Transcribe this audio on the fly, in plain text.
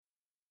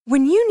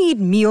When you need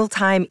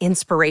mealtime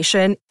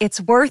inspiration,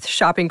 it's worth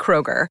shopping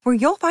Kroger, where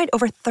you'll find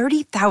over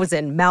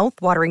 30,000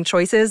 mouth-watering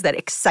choices that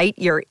excite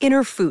your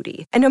inner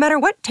foodie. And no matter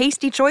what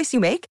tasty choice you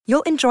make,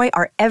 you'll enjoy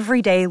our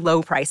everyday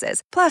low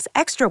prices, plus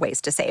extra ways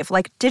to save,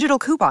 like digital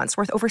coupons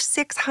worth over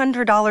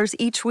 $600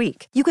 each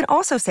week. You can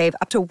also save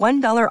up to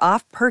 $1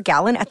 off per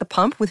gallon at the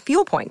pump with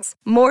fuel points.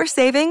 More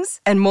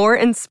savings and more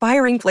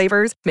inspiring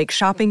flavors make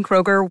shopping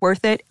Kroger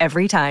worth it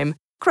every time.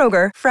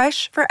 Kroger,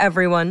 fresh for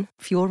everyone.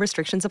 Fuel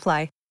restrictions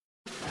apply.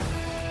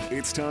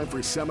 It's time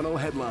for Seminole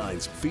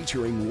Headlines,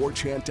 featuring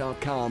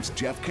WarChant.com's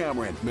Jeff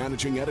Cameron,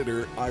 managing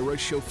editor Ira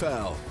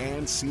Schofel,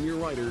 and senior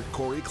writer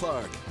Corey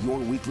Clark. Your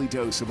weekly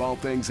dose of all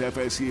things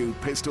FSU,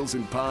 pistols,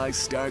 and pies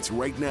starts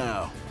right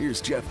now.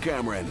 Here's Jeff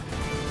Cameron.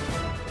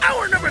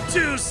 Hour number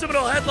 2,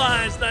 Seminole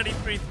Headlines,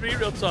 93.3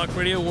 Real Talk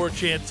Radio,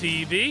 WarChant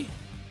TV.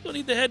 Don't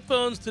need the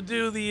headphones to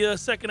do the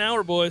second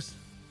hour, boys.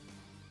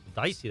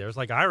 Dicey. There's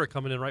like Ira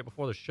coming in right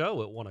before the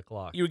show at 1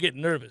 o'clock. You were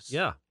getting nervous.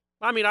 Yeah.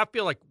 I mean, I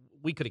feel like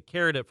we could have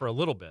carried it for a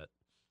little bit.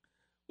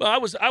 Well,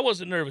 I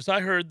wasn't nervous.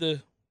 I heard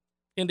the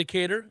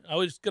indicator. I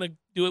was going to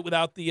do it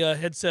without the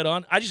headset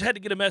on. I just had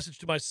to get a message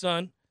to my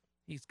son.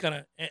 He's kind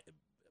of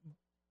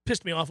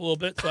pissed me off a little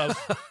bit. So I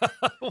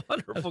was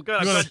wonderful. Good.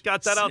 I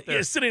got that out there.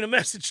 Yeah, sending a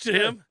message to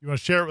him. You want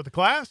to share it with the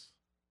class?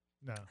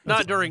 No.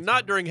 Not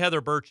during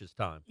Heather Birch's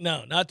time.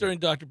 No, not during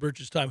Dr.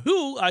 Birch's time,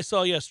 who I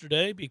saw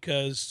yesterday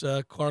because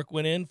Clark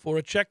went in for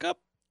a checkup.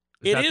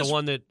 Is that the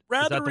one that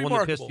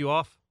pissed you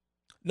off?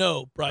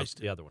 No, Bryce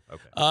did. The other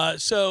one.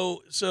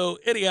 So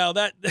Okay. anyhow,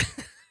 that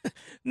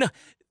no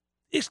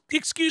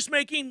excuse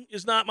making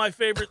is not my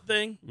favorite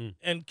thing,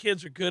 and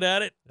kids are good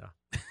at it.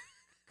 Yeah.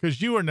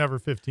 Because you were never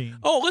 15.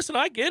 Oh, listen,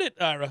 I get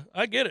it, Ira.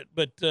 I get it,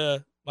 but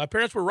my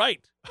parents were right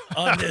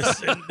on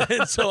this,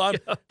 and so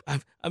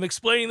I'm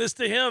explaining this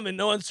to him in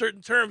no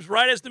uncertain terms,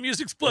 right as the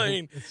music's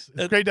playing. It's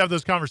great to have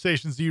those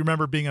conversations. Do you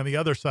remember being on the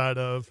other side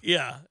of?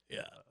 Yeah.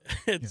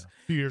 It's a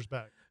few years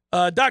back.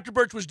 Dr.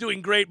 Birch was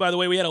doing great, by the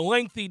way. We had a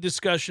lengthy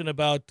discussion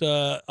about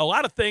a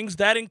lot of things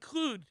that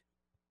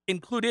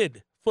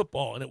included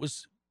football, and it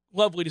was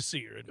lovely to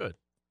see her. Good.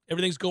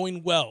 Everything's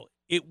going well.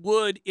 It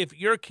would if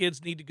your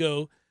kids need to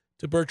go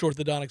to Birch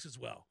Orthodontics as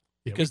well,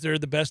 because they're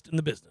the best in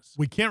the business.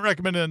 We can't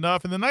recommend it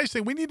enough. And the nice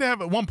thing, we need to have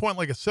at one point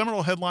like a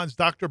Seminole Headlines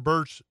Dr.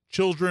 Birch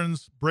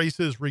Children's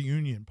Braces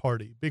reunion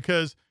party,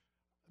 because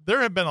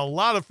there have been a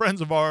lot of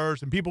friends of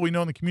ours and people we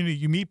know in the community.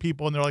 You meet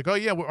people and they're like, oh,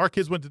 yeah, our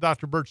kids went to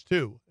Dr. Birch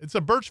too. It's a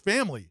Birch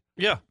family.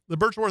 Yeah. The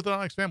Birch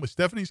Orthodontics family.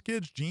 Stephanie's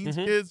kids, Jean's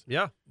kids.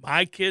 Yeah.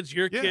 My kids,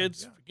 your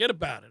kids. Yeah. Forget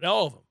about it.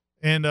 All of them.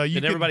 And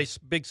everybody's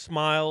big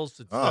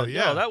smiles. Yeah.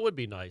 No, that would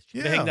be nice.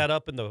 You can hang that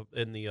up in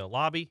the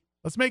lobby.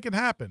 Let's make it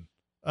happen.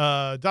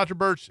 Dr.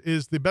 Birch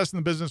is the best in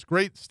the business,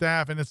 great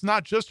staff. And it's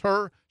not just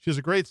her. She has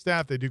a great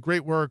staff. They do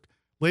great work,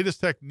 latest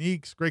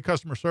techniques, great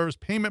customer service,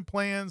 payment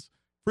plans,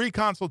 free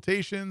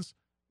consultations.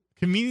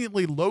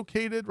 Conveniently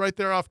located right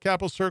there off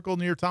Capitol Circle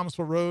near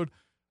Thomasville Road.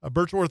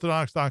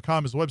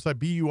 BirchOrthodontics.com is the website,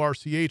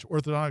 BURCH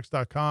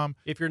orthodontics.com.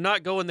 If you're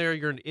not going there,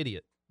 you're an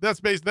idiot.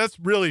 That's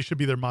really should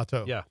be their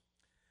motto. Yeah.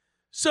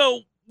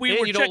 So we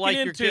were you checking don't like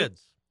into your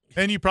kids.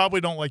 And you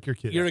probably don't like your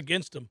kids. You're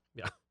against them.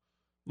 Yeah.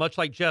 Much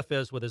like Jeff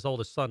is with his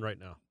oldest son right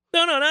now.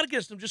 No, not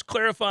against them. Just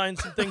clarifying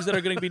some things that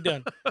are going to be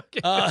done. Okay.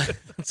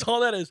 That's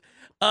all that is.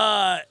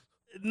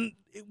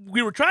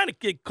 We were trying to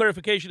get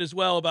clarification as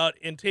well about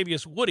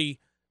Antavious Woody.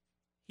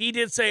 He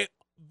did say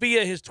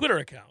via his Twitter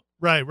account.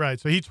 Right.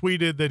 So he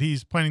tweeted that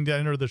he's planning to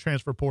enter the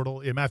transfer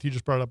portal. Yeah, Matthew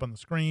just brought it up on the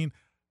screen.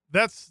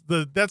 That's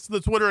the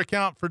Twitter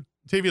account for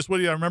Antavious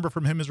Woody. I remember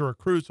from him as a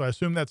recruit, so I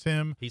assume that's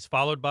him. He's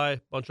followed by a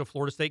bunch of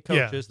Florida State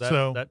coaches.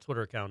 Yeah, that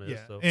Twitter account is.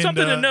 Yeah. So. And,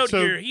 something to note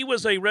here, he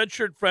was a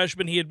redshirt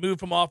freshman. He had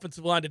moved from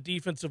offensive line to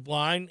defensive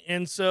line,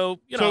 and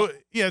so,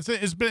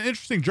 it's been an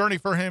interesting journey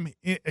for him.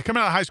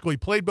 Coming out of high school, he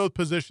played both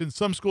positions.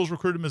 Some schools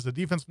recruited him as a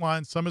defensive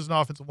line, some as an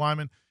offensive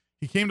lineman.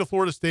 He came to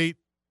Florida State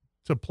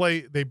to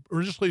play. They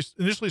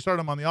initially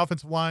started him on the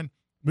offensive line,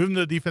 moved him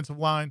to the defensive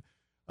line.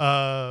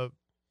 That's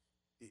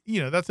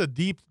a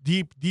deep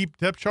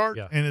depth chart.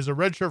 Yeah. And as a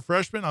redshirt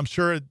freshman, I'm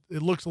sure it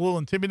looks a little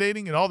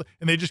intimidating and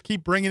they just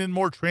keep bringing in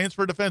more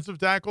transfer defensive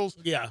tackles.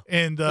 Yeah.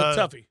 And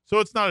toughie. So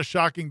it's not a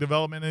shocking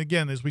development. And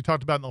again, as we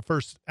talked about in the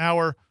first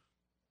hour,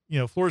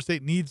 Florida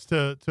State needs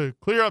to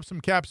clear up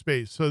some cap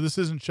space. So this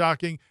isn't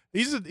shocking.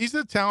 He's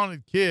a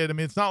talented kid. I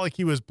mean, it's not like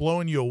he was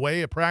blowing you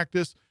away at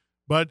practice.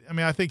 But,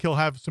 I think he'll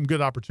have some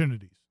good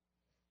opportunities.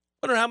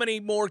 I wonder how many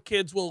more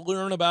kids we'll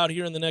learn about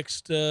here in the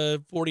next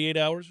 48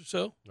 hours or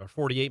so. Or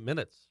 48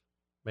 minutes.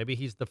 Maybe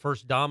he's the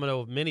first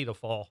domino of many to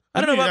fall. I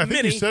don't know about I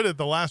think many. you said at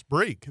the last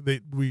break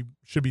that we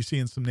should be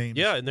seeing some names.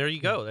 Yeah, and there you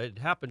go. It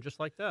happened just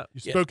like that. You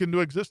spoke into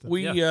existence.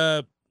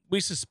 We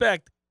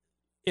suspect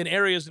in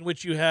areas in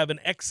which you have an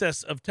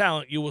excess of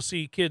talent, you will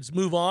see kids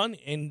move on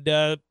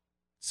and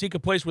seek a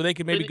place where they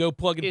can maybe go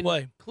plug and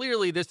play.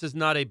 Clearly, this is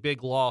not a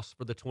big loss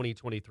for the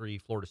 2023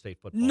 Florida State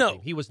football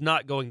team. He was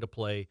not going to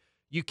play.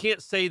 You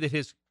can't say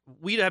that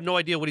we have no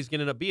idea what he's going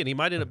to end up being. He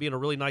might end up being a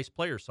really nice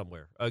player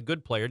somewhere, a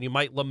good player, and you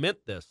might lament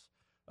this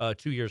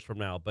 2 years from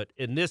now. But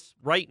in this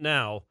right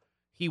now,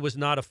 he was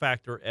not a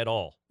factor at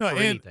all for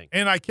anything.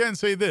 And I can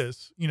say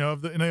this, and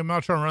I'm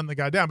not trying to run the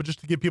guy down, but just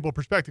to give people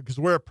perspective, because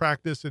we're at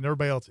practice and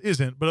everybody else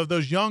isn't. But of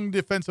those young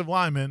defensive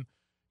linemen,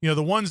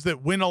 the ones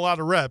that win a lot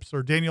of reps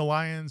are Daniel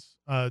Lyons,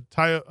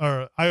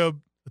 Ayo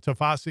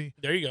Tafasi.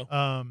 There you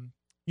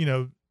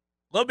go.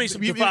 Love me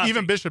some even, Tafasi.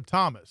 even Bishop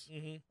Thomas.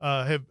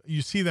 Mm-hmm.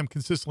 You see them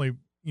consistently,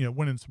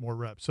 winning some more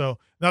reps. So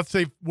not to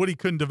say Woody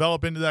couldn't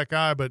develop into that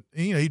guy, but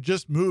he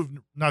just moved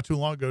not too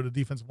long ago to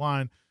defensive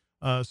line.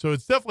 So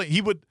it's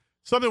definitely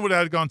something would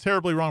have gone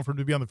terribly wrong for him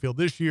to be on the field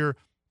this year.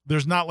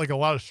 There's not like a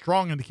lot of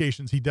strong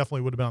indications he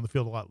definitely would have been on the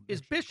field a lot.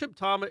 Is Bishop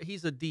Thomas?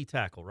 He's a D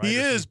tackle, right? He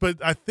is,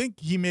 but I think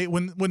he may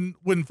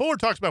when Fuller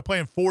talks about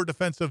playing 4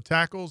 defensive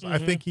tackles, I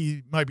think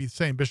he might be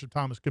saying Bishop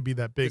Thomas could be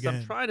that big end.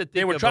 I'm trying to think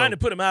they were trying to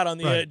put him out on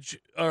the edge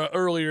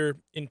earlier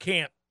in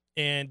camp,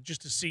 and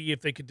just to see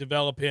if they could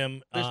develop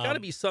him. There's got to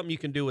be something you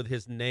can do with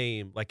his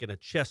name, like in a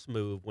chess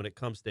move, when it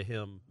comes to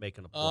him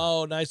making a play.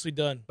 Oh, nicely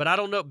done. But I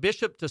don't know,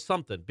 Bishop to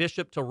something,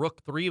 Bishop to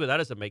Rook 3, but that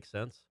doesn't make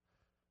sense.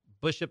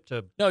 Bishop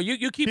to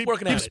you keep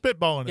working at it. Keep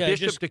spitballing it. Yeah,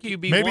 Bishop to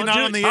QB1. Maybe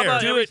not on the air.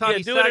 Do it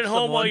at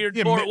home while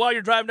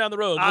you're driving down the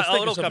road.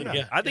 It'll come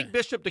down. I think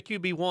Bishop to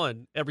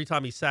QB1 every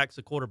time he sacks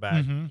a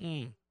quarterback.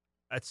 Mm-hmm.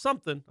 That's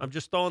something. I'm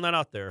just throwing that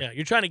out there. Yeah,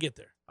 you're trying to get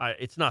there.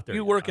 It's not there.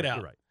 You work it out.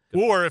 You're right.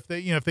 Or if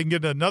they can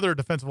get another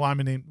defensive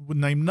lineman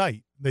named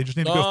Knight, they just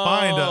need to go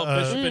find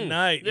Bishop and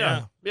Knight.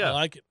 Yeah.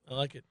 I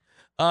like it.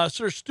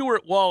 Sir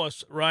Stuart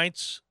Wallace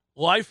writes,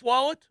 "Life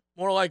wallet,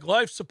 more like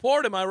life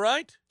support." Am I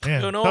right?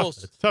 Man, Who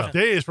knows? Tough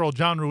days for old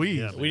John Ruiz.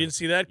 Yeah, we didn't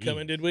see that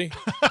coming, did we?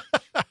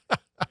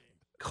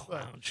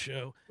 Clown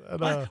show.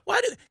 Why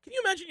can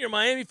you imagine you're a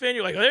Miami fan?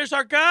 You're like, oh, there's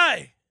our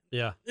guy.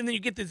 Yeah. And then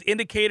you get these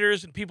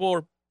indicators, and people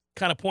are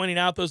kind of pointing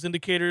out those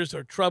indicators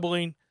are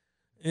troubling.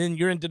 And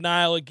you're in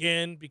denial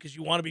again because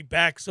you want to be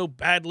back so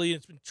badly.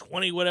 It's been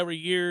 20 whatever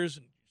years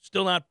and you're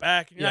still not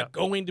back. And you're not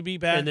going to be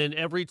back. And then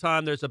every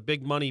time there's a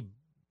big money,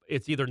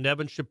 it's either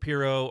Nevin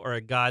Shapiro or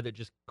a guy that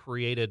just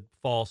created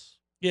false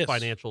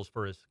financials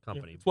for his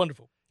company. Yeah, it's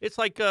wonderful. It's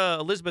like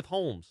Elizabeth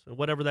Holmes,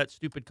 whatever that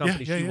stupid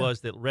company she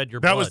was that read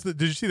your blood.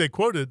 Did you see they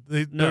quoted?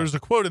 There was a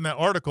quote in that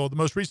article, the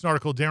most recent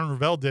article Darren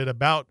Ravel did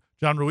about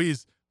John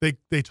Ruiz.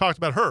 They talked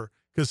about her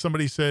because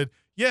somebody said,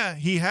 yeah,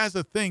 he has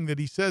a thing that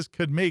he says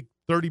could make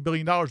 $30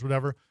 billion,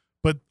 whatever.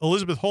 But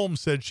Elizabeth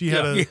Holmes said she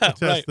had a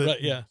test that.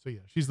 Right, So,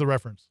 she's the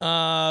reference.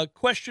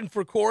 Question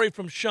for Corey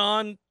from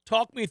Sean.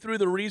 Talk me through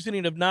the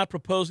reasoning of not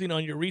proposing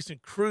on your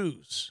recent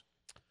cruise.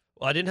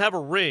 Well, I didn't have a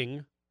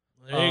ring.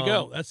 There you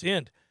go. That's the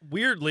end.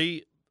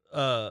 Weirdly,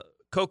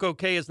 Coco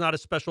Cay is not a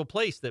special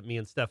place that me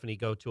and Stephanie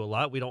go to a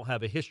lot. We don't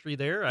have a history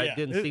there. It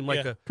didn't seem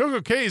like a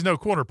Coco Cay is no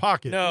corner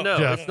pocket. No,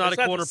 it's not a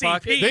corner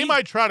pocket. They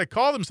might try to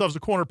call themselves a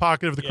corner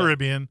pocket of the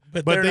Caribbean,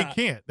 but they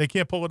can't. They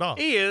can't pull it off.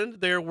 And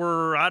there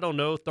were,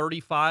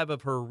 35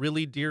 of her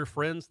really dear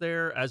friends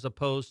there, as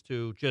opposed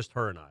to just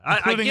her and I.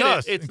 Including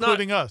us.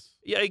 Including us.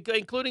 Yeah,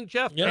 including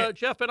Jeff,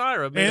 Jeff and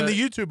Ira. And the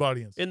YouTube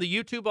audience. And the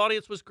YouTube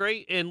audience was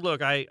great. And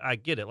look, I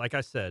get it. Like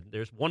I said,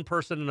 there's one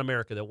person in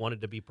America that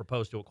wanted to be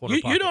proposed to a corner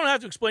pocket. You don't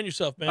have to explain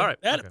yourself, man. All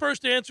right. That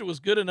first answer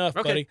was good enough,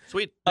 buddy.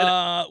 Sweet.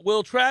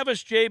 Will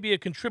Travis J be a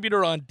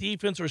contributor on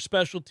defense or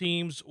special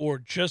teams or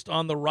just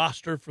on the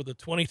roster for the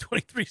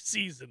 2023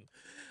 season?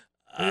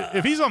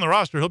 If he's on the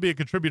roster, he'll be a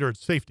contributor at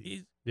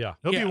safety. He'll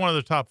be one of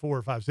the top 4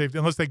 or 5 safety,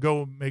 unless they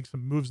go make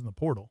some moves in the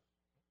portal.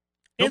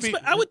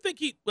 I would think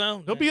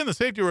he'll be in the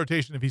safety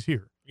rotation if he's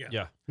here.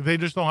 Yeah. They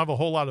just don't have a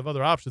whole lot of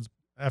other options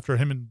after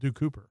him and Duke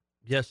Cooper.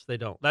 Yes, they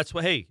don't. That's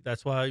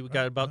why we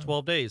got about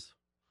 12 days.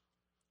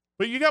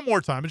 But you got more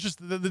time. It's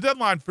just the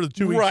deadline for the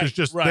 2 weeks is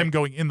just them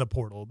going in the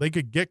portal. They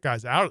could get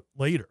guys out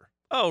later.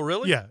 Oh,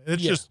 really? Yeah.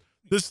 It's just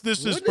this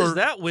is when for is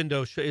that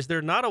window. Is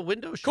there not a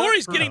window?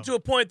 Corey's getting to a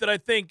point that I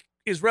think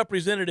is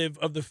representative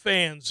of the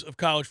fans of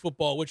college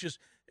football, which is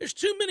there's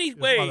too many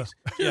ways.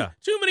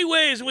 Too many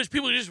ways in which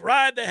people just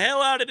ride the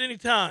hell out at any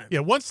time. Yeah.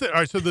 All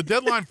right. So the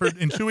deadline for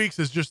in 2 weeks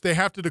is just they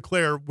have to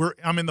declare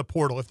I'm in the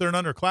portal if they're an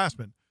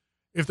underclassman.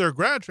 If they've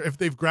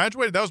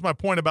graduated, that was my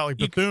point about like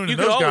Bethune and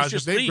those guys.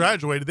 If they've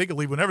graduated, they can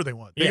leave whenever they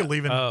want. They can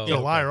leave in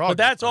July or August.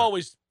 But that's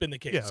always been the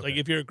case. Like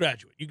if you're a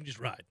graduate, you can just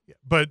ride. Yeah.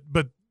 But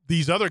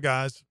these other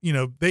guys,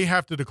 they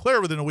have to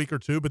declare within a week or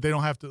two, but they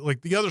don't have to.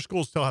 Like the other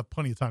schools still have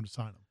plenty of time to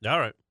sign them. All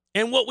right.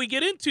 And what we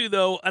get into,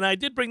 though, and I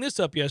did bring this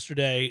up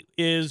yesterday,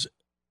 is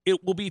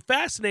it will be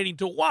fascinating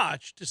to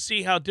watch to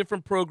see how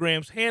different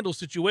programs handle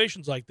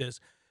situations like this,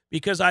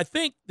 because I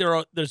think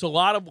there's a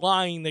lot of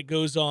lying that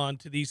goes on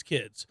to these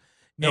kids.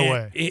 No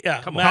way.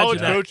 Yeah, college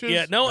coaches.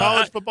 Yeah, no,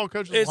 college football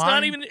coaches. It's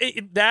lying. not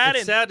even that.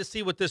 It's sad to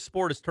see what this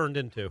sport has turned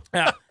into.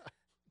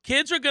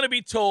 Kids are going to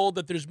be told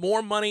that there's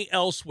more money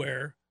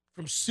elsewhere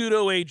from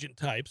pseudo agent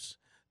types.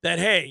 That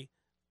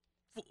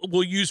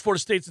we'll use Florida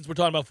State since we're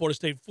talking about Florida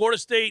State. Florida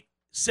State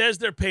says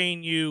they're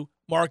paying you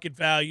market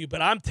value,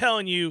 but I'm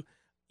telling you,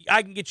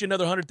 I can get you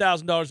another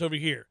 $100,000 over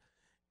here.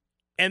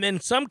 And in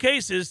some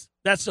cases,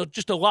 that's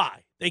just a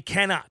lie. They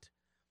cannot.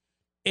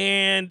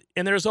 And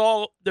there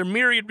are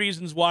myriad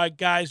reasons why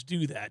guys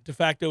do that. De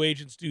facto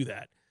agents do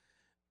that.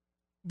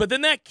 But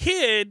then that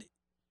kid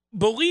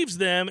believes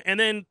them and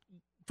then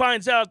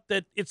finds out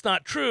that it's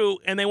not true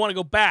and they want to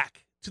go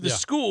back to the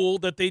school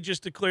that they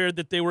just declared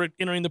that they were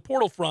entering the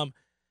portal from.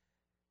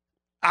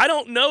 I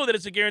don't know that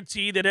it's a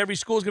guarantee that every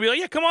school is going to be like,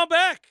 yeah, come on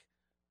back.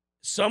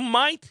 Some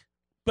might.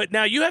 But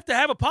now you have to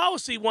have a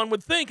policy, one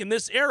would think, in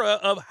this era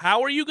of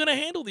how are you going to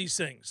handle these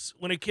things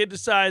when a kid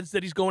decides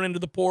that he's going into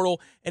the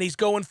portal and he's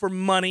going for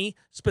money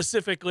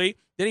specifically.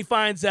 Then he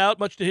finds out,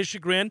 much to his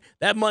chagrin,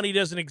 that money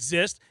doesn't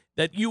exist,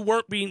 that you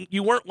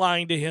weren't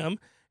lying to him,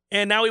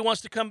 and now he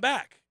wants to come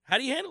back. How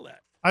do you handle that?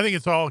 I think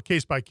it's all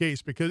case by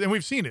case because, and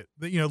we've seen it.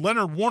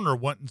 Leonard Warner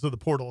went into the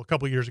portal a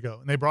couple of years ago,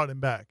 and they brought him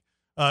back.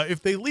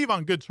 If they leave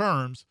on good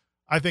terms,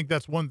 I think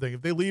that's one thing.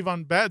 If they leave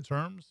on bad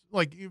terms,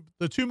 like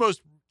the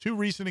two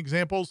recent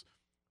examples,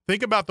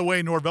 think about the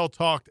way Norvell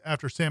talked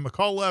after Sam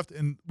McCall left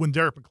and when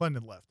Derek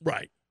McClendon left.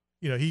 Right.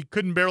 He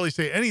couldn't barely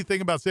say anything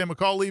about Sam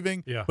McCall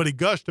leaving, but he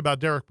gushed about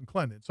Derek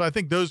McClendon. So I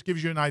think those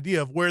gives you an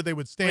idea of where they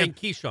would stand. And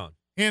Keyshawn.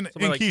 And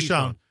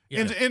Keyshawn.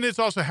 Yeah. And it's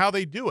also how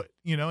they do it,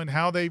 and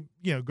how they,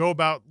 go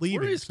about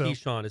leaving. Where is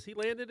Keyshawn? Has he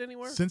landed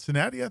anywhere?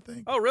 Cincinnati, I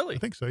think. Oh, really? I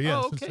think so, yeah.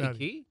 Oh, okay, Cincinnati.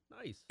 Key.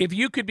 Nice. If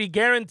you could be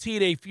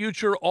guaranteed a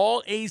future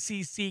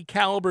all-ACC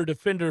caliber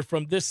defender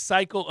from this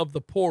cycle of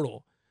the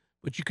portal,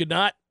 but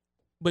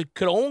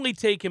could only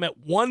take him at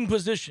one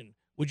position,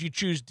 would you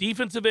choose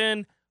defensive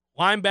end,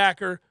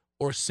 linebacker,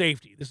 or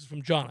safety? This is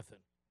from Jonathan.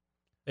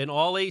 An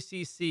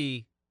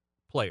all-ACC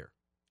player.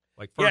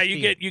 Like first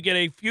team. You get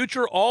a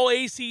future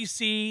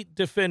all-ACC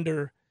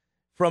defender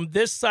from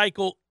this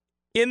cycle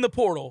in the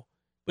portal,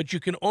 but you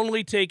can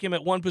only take him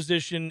at one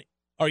position.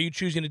 Are you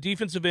choosing a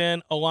defensive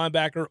end, a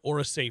linebacker, or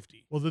a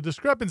safety? Well, the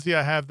discrepancy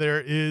I have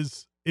there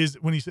is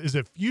when he says, is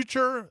it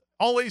future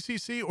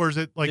all-ACC or is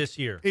it like this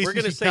year? ACC We're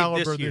going to say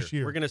caliber this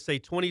year. We're going to say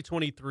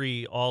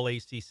 2023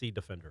 all-ACC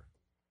defender.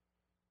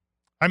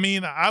 I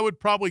mean, I would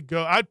probably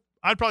go. I'd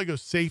probably go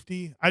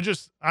safety. I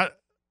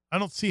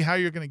don't see how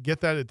you're going to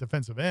get that at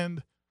defensive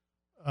end.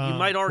 You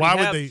might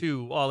already have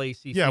two all-ACC.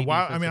 Yeah,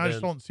 why? I mean, I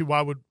just don't see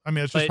why would. I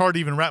mean, it's just hard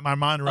to even wrap my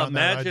mind around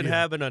that idea. Imagine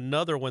having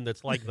another one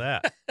that's like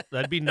that.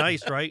 That'd be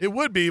nice, right? It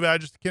would be, but I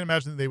just can't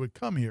imagine that they would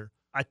come here.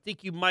 I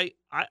think you might.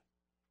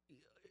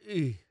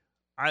 And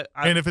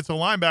if it's a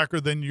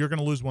linebacker, then you're going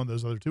to lose one of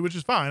those other two, which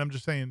is fine. I'm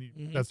just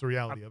saying that's the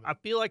reality of it. I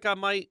feel like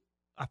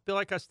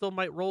I still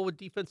might roll with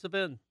defensive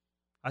end.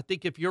 I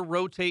think if you're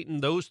rotating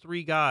those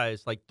three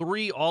guys, like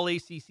three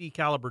all-ACC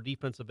caliber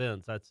defensive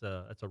ends, that's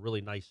a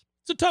really nice.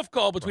 It's a tough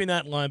call between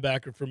that and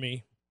linebacker for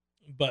me,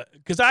 but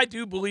because I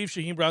do believe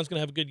Shaheem Brown's going to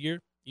have a good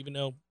year, even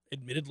though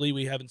admittedly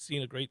we haven't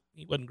seen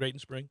he wasn't great in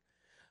spring.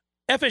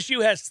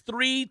 FSU has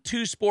 3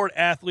 two-sport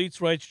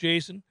athletes, writes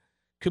Jason,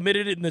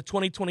 committed in the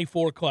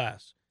 2024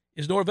 class.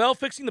 Is Norvell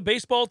fixing the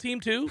baseball team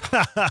too?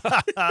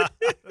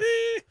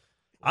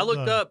 I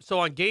looked up, so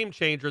on Game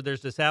Changer,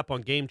 there's this app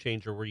on Game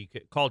Changer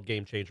called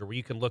Game Changer where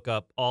you can look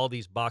up all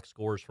these box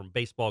scores from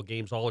baseball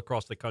games all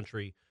across the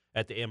country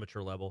at the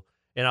amateur level.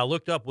 And I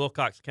looked up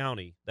Wilcox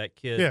County, that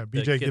kid,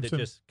 BJ Gibson, that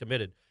just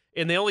committed.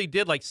 And they only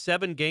did like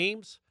 7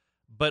 games,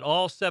 but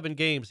all 7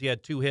 games he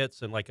had 2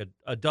 hits and like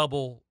a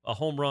double, a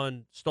home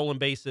run, stolen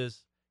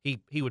bases.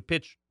 He would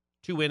pitch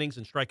 2 innings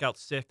and strike out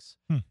 6.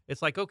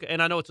 It's like, okay,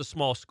 and I know it's a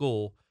small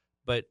school,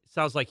 but it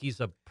sounds like he's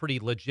a pretty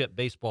legit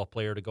baseball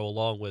player to go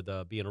along with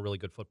being a really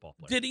good football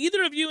player. Did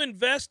either of you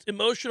invest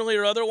emotionally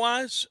or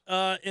otherwise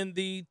in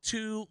the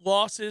 2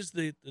 losses,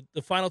 the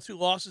final 2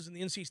 losses in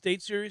the NC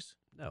State series?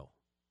 No.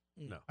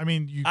 I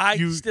mean, I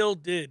still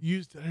did. Are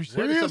you serious? serious?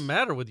 What does the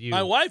matter with you?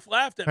 My wife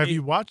laughed at me. Have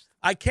you watched?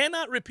 I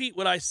cannot repeat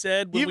what I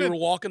said when we were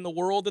walking the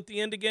world at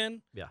the end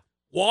again. Yeah.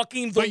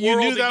 Walking the world again.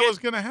 But you knew that again. was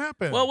going to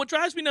happen. Well, what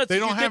drives me nuts they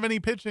is don't have any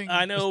pitching.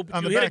 I know,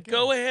 but you hit a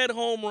go-ahead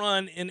home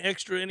run in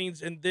extra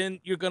innings, and then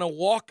you're going to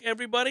walk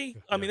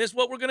everybody? I mean, this is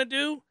what we're going to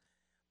do?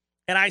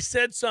 And I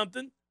said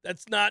something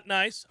that's not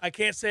nice. I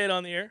can't say it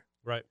on the air.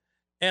 Right.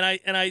 And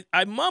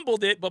I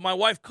mumbled it, but my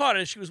wife caught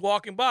it as she was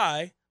walking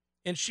by,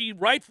 and she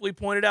rightfully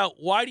pointed out,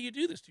 why do you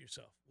do this to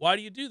yourself? Why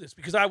do you do this?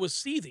 Because I was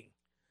seething.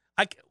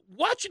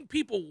 Watching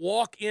people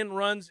walk in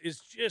runs is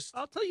just.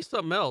 I'll tell you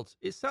something else.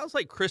 It sounds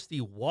like Christy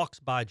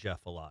walks by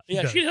Jeff a lot.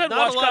 Yeah, she doesn't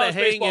watch college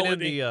baseball with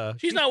me.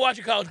 She's not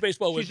watching college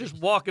baseball with me. She's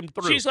just walking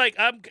through. She's like,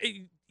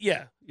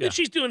 yeah. And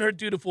she's doing her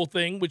dutiful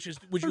thing, which is,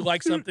 would you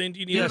like something? Do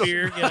you need a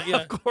beer? Yeah.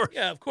 Of course.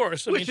 Yeah, of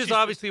course. Which is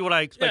obviously what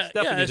I expect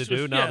Stephanie to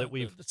do now that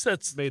we've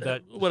made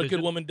that decision. What a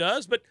good woman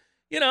does. But,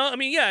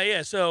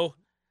 yeah. So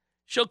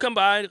she'll come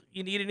by.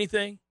 You need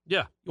anything?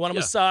 Yeah. You want a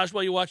massage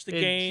while you watch the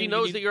game? She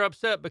knows that you're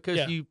upset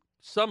because you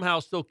somehow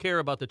still care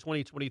about the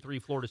 2023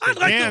 Florida State. I'd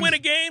like to win a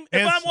game.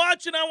 If I'm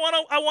watching, I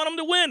want them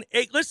to win.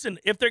 Hey, listen,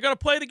 if they're going to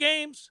play the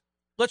games,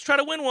 let's try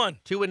to win one.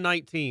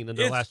 2-19 in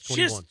the last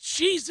 21. Just,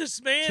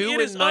 Jesus, man, 2-19.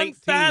 It is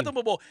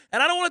unfathomable.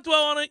 And I don't want to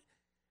dwell on it,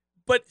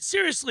 but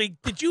seriously,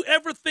 did you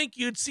ever think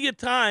you'd see a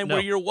time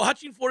where you're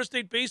watching Florida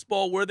State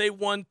baseball where they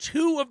won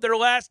 2 of their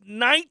last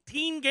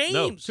 19 games?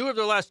 No, 2 of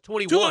their last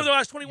 21. 2 of their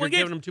last 21 games. You're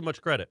giving them too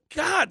much credit.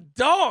 God,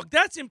 dog,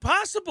 that's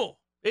impossible.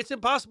 It's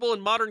impossible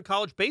in modern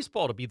college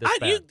baseball to be this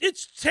bad.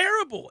 It's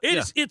terrible.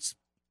 It's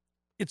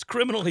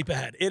criminally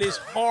bad. It is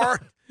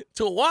hard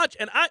to watch.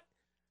 And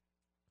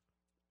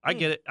I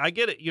get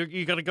it. You're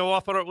going to go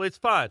off on it. It's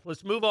fine.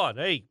 Let's move on.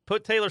 Hey,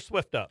 put Taylor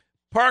Swift up.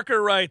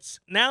 Parker writes,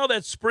 now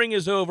that spring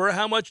is over,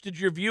 how much did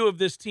your view of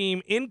this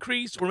team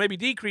increase or maybe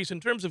decrease in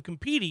terms of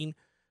competing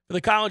for the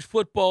college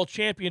football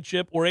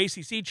championship or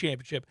ACC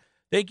championship?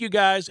 Thank you,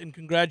 guys, and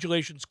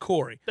congratulations,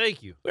 Corey.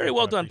 Thank you. Very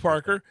well done,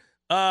 Parker.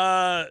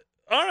 All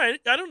right.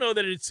 I don't know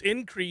that it's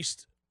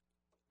increased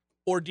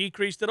or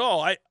decreased at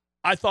all.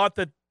 I thought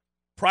that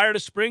prior to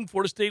spring,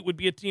 Florida State would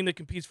be a team that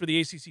competes for the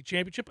ACC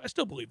championship. I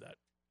still believe that.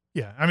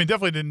 Yeah, I mean,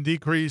 definitely didn't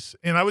decrease.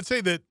 And I would say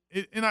that,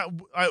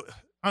 I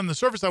on the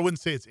surface, I wouldn't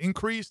say it's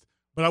increased,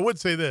 but I would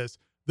say this.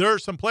 There are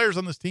some players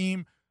on this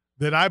team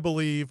that I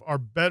believe are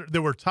better. They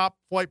were top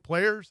flight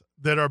players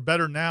that are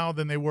better now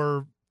than they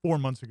were 4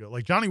 months ago.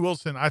 Like Johnny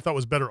Wilson, I thought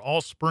was better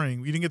all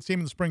spring. We didn't get to see him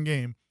in the spring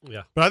game.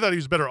 Yeah. But I thought he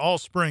was better all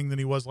spring than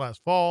he was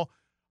last fall.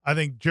 I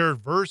think Jared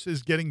Verse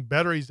is getting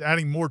better. He's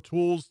adding more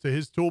tools to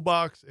his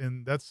toolbox,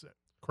 and that's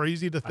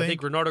crazy to think. I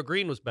think Renardo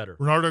Green was better.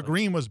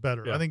 Green was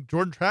better. Yeah. I think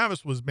Jordan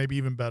Travis was maybe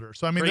even better.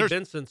 So, I mean, Trey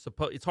Benson's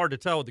it's hard to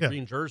tell with the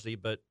green jersey,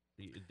 but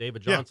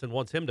David Johnson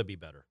wants him to be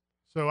better.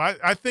 So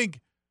I think,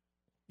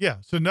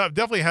 so no,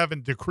 definitely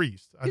haven't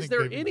decreased. Is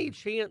there any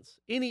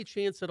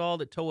chance at all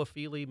that Toa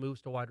Feely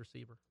moves to wide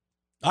receiver?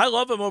 I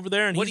love him over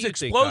there, and he's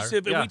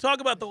explosive. And we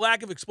talk about the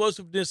lack of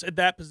explosiveness at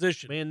that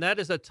position. Man, that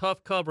is a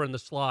tough cover in the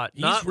slot.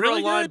 He's Not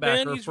really for a good,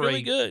 linebacker, man. He's for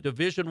really a good.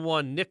 Division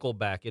I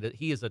nickelback.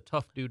 He is a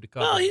tough dude to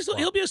cover. Well,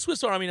 he'll be a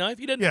Swiss Army knife.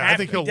 He doesn't have I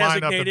think to be he'll line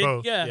designated. up at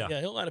both.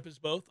 Yeah, he'll line up as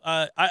both.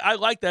 I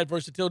like that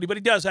versatility, but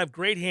he does have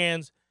great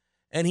hands,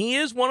 and he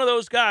is one of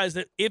those guys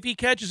that if he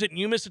catches it and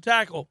you miss a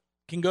tackle,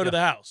 can go to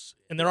the house,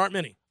 and there aren't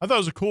many. I thought it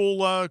was a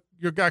cool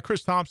your guy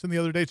Chris Thompson the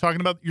other day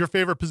talking about your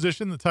favorite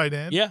position, the tight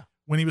end. Yeah.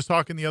 When he was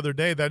talking the other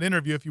day, that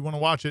interview, if you want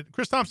to watch it,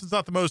 Chris Thompson's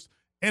not the most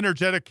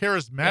energetic,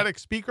 charismatic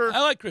speaker.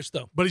 I like Chris,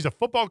 though. But he's a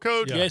football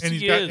coach. Yeah. Yes, and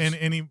he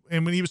is.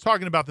 And when he was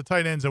talking about the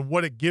tight ends and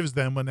what it gives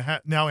them when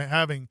now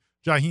having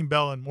Jaheim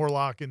Bell and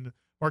Morlock and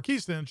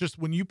Marquiston, just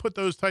when you put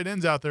those tight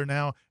ends out there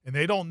now and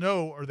they don't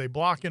know, are they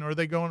blocking, or are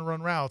they going to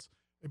run routes,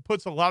 it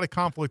puts a lot of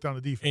conflict on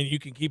the defense. And you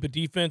can keep a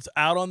defense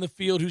out on the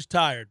field who's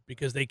tired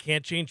because they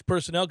can't change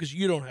personnel because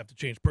you don't have to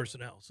change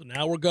personnel. So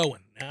now we're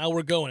going.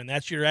 And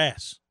that's your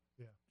ass.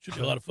 Yeah. Should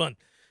be a lot of fun.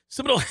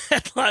 Seminole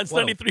Headlines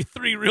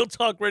 93.3 Real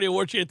Talk Radio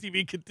War Chant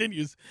TV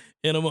continues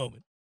in a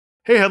moment.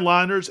 Hey,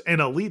 headliners and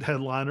elite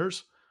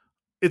headliners.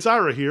 It's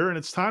Ira here, and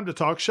it's time to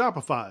talk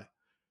Shopify.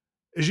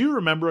 As you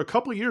remember, a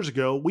couple of years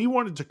ago, we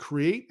wanted to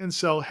create and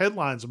sell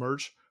headlines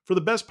merch for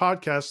the best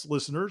podcast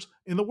listeners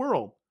in the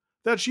world.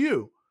 That's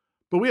you.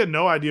 But we had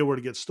no idea where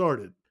to get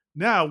started.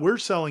 Now we're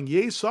selling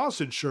Yay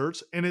Sausage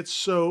shirts, and it's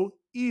so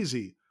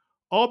easy.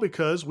 All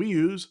because we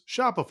use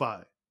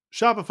Shopify.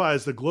 Shopify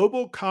is the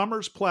global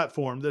commerce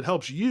platform that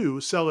helps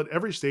you sell at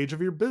every stage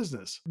of your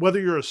business.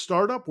 Whether you're a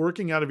startup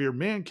working out of your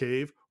man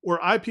cave or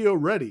IPO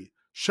ready,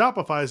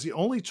 Shopify is the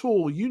only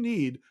tool you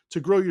need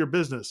to grow your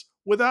business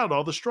without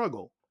all the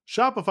struggle.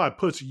 Shopify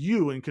puts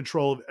you in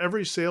control of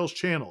every sales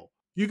channel.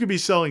 You could be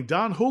selling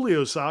Don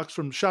Julio socks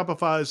from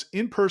Shopify's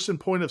in-person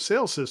point of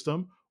sale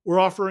system, or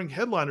offering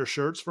headliner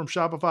shirts from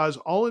Shopify's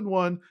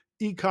all-in-one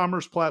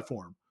e-commerce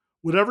platform.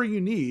 Whatever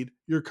you need,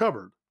 you're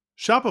covered.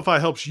 Shopify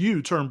helps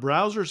you turn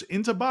browsers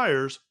into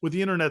buyers with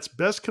the internet's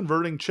best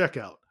converting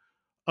checkout,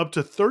 up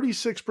to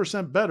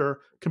 36% better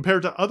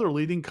compared to other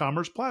leading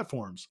commerce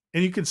platforms.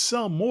 And you can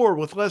sell more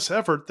with less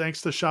effort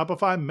thanks to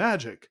Shopify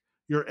Magic,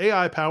 your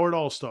AI-powered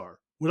all-star.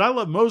 What I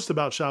love most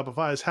about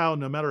Shopify is how,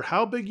 no matter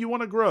how big you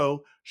want to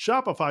grow,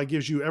 Shopify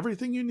gives you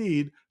everything you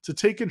need to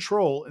take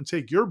control and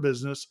take your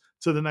business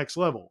to the next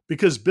level.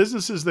 Because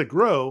businesses that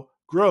grow,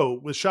 grow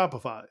with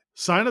Shopify.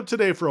 Sign up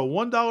today for a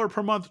 $1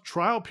 per month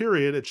trial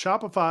period at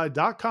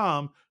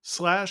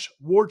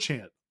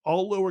shopify.com/warchant,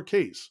 all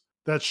lowercase.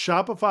 That's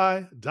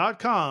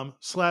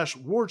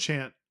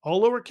shopify.com/warchant,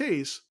 all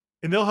lowercase,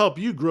 and they'll help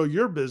you grow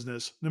your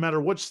business no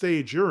matter what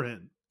stage you're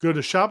in. Go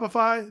to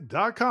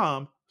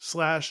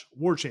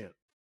shopify.com/warchant.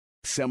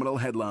 Seminole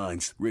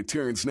Headlines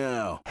returns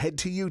now. Head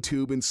to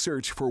YouTube and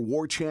search for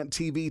War Chant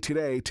TV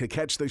today to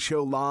catch the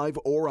show live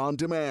or on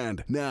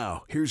demand.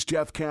 Now, here's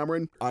Jeff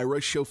Cameron,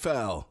 Ira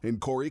Schofel, and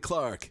Corey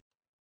Clark.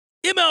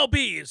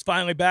 MLB is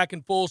finally back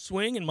in full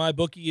swing, and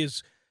MyBookie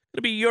is going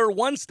to be your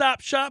one-stop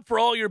shop for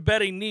all your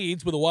betting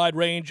needs with a wide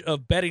range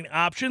of betting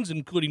options,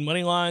 including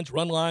money lines,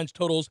 run lines,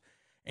 totals,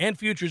 and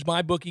futures.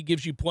 MyBookie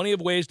gives you plenty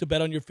of ways to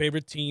bet on your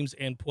favorite teams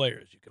and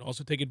players. You can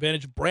also take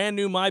advantage of brand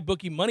new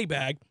MyBookie Money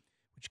Bag,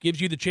 which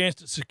gives you the chance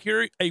to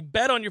secure a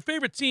bet on your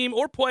favorite team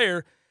or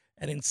player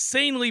at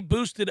insanely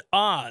boosted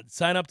odds.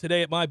 Sign up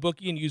today at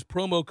MyBookie and use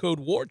promo code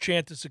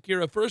WARCHANT to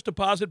secure a first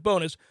deposit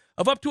bonus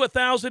of up to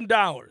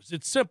 $1,000.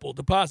 It's simple.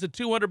 Deposit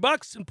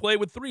 $200 and play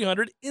with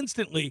 $300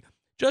 instantly.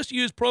 Just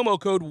use promo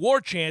code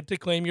WARCHANT to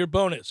claim your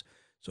bonus.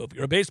 So if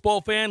you're a baseball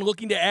fan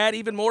looking to add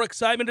even more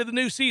excitement to the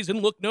new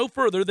season, look no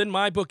further than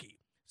MyBookie.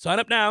 Sign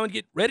up now and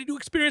get ready to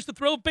experience the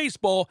thrill of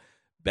baseball,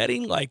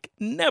 betting like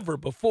never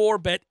before.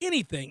 Bet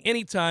anything,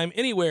 anytime,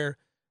 anywhere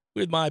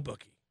with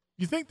MyBookie.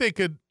 You think they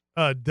could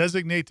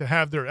designate to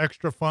have their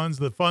extra funds,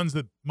 the funds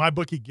that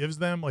MyBookie gives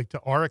them, like to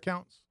our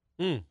accounts?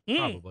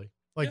 Probably.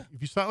 Like Yeah.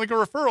 if you sign like a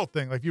referral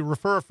thing, like you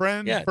refer a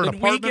friend Yeah, for an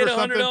did we apartment get or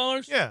something.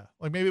 $100? Yeah,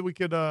 like maybe we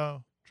could try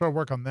to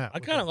work on that. I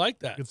with kind of us. like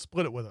You that. could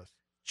split it with us.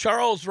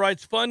 Charles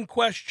writes, fun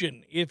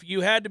question. If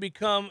you had to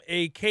become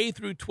a K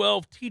through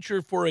 12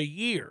 teacher for a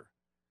year,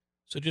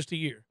 so just a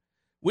year,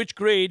 which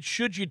grade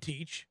should you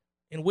teach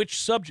and which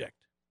subject?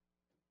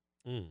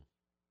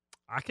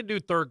 I could do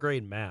third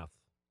grade math.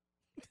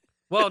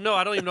 Well, no,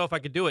 I don't even know if I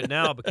could do it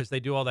now because they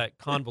do all that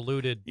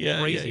convoluted,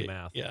 crazy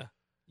math. Yeah.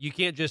 You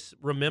can't just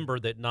remember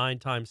that 9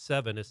 times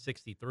 7 is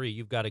 63.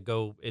 You've got to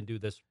go and do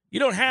this. You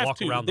don't have Walk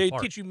to. around the They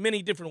park. teach you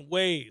many different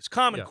ways.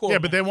 Common Core. Yeah,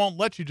 but math. they won't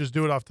let you just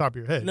do it off the top of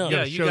your head. No. You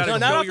gotta Yeah, you show gotta No, some-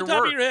 not show off the your top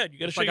work. of your head. You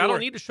got to It's show like your I don't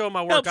work. need to show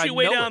my work. Helps I you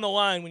way know down it. the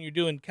line when you're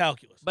doing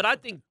calculus. But I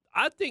think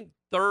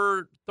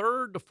third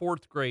to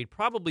fourth grade,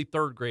 probably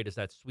third grade is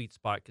that sweet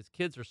spot because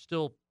kids are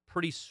still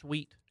pretty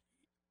sweet.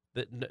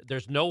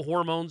 There's no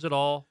hormones at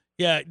all.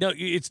 yeah, no,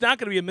 it's not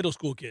going to be a middle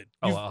school kid.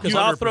 Oh, Because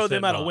I'll throw 100%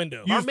 them out a not.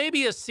 window. Or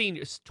maybe a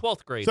senior,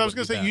 12th grade. So I was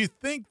going gonna to say, you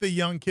think the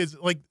young kids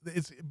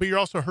but you're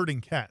also hurting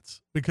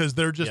cats because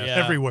they're just Yeah,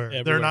 everywhere.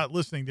 everywhere. They're not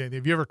listening to anything.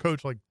 Have you ever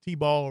coached like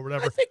T-ball or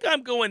whatever? I think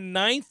I'm going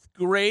ninth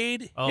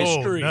grade Oh,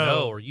 history.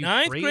 no. Are you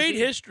Ninth crazy? grade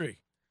history.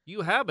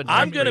 You have a I'm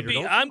ninth gonna grader, be.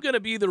 don't you? I'm gonna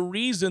be the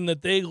reason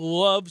that they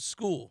love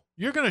school.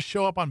 You're gonna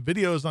show up on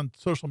videos on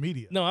social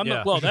media. No, I'm Yeah.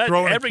 not. Well, You're that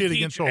throwing a every kid teacher,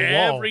 against a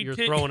wall. every You're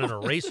ti- throwing an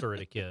eraser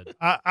at a kid.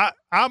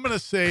 I'm gonna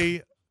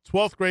say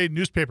 12th grade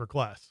newspaper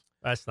class.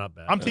 That's not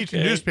bad. I'm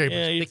teaching Okay. newspapers.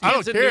 Yeah, you- The I don't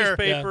kids in care.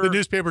 newspaper- The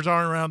newspapers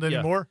aren't around Yeah.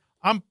 anymore.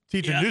 I'm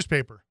teaching Yeah.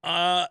 newspaper.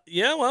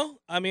 Yeah. Well,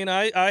 I mean,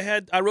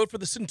 I wrote for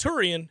the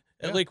Centurion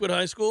at Yeah. Lakewood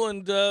High School,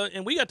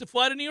 and we got to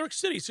fly to New York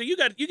City. So you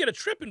get a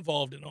trip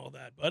involved in all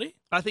that, buddy.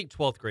 I think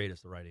 12th grade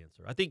is the right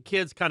answer. I think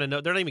kids kind of know.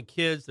 They're not even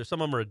kids.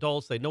 Some of them are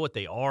adults. They know what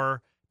they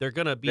are. They're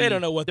going to be. They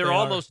don't know what They're they are.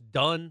 almost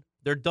done.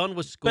 They're done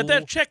with school. But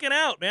they're checking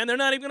out, man. They're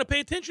not even going to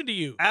pay attention to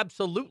you.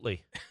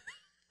 Absolutely.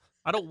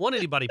 I don't want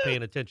anybody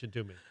paying attention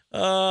to me.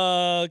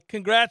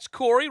 Congrats,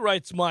 Corey,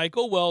 writes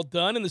Michael. Well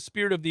done. In the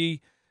spirit of the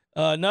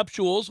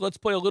nuptials, let's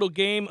play a little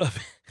game of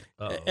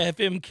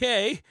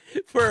FMK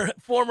for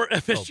former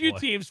FSU boy.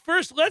 teams.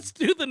 First, let's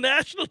do the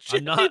national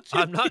I'm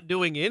championship. not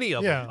doing any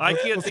of Yeah, them. I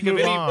can't let's think of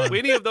move on.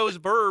 any of those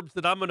verbs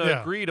that I'm going to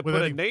Yeah, agree to with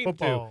put a any name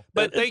football. to.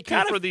 But It's thank you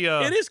kind for of- the.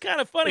 It is kind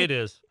of funny. It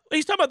is.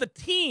 He's talking about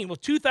the team, the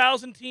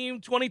 2000 team,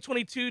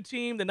 2022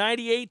 team, the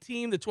 98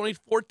 team, the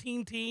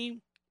 2014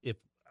 team.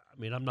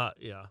 I'm not.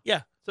 Yeah.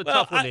 Yeah. It's a Well,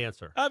 tough one to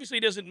answer. Obviously, he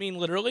doesn't mean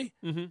literally.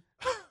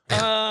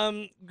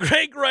 Mm-hmm.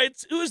 Greg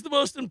writes, who is the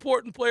most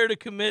important player to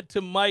commit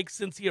to Mike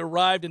since he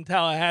arrived in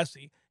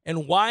Tallahassee?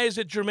 And why is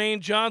it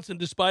Jermaine Johnson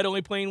despite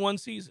only playing one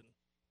season?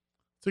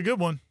 It's a good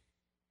one.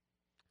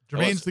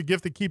 Jermaine's the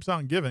gift that keeps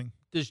on giving.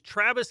 Does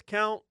Travis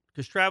count?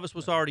 Because Travis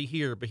was already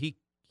here, but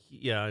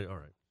yeah, all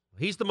right.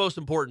 He's the most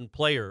important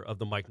player of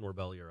the Mike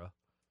Norvell era.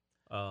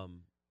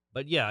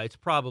 But yeah, it's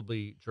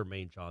probably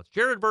Jermaine Johnson.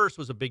 Jared Verse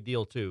was a big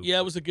deal too. Yeah,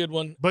 it was a good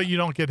one. But you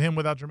don't get him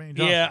without Jermaine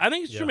Johnson. Yeah, I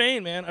think it's Yeah.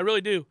 Jermaine, man. I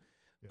really do.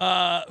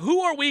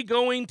 Who are we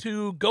going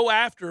to go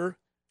after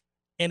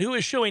and who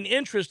is showing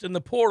interest in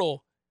the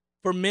portal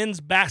for men's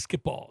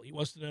basketball? He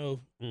wants to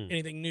know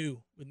anything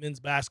new with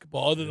men's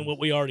basketball other than what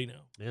we already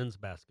know. Men's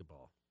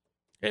basketball.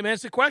 Hey, man,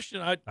 it's a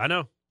question. I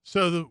know.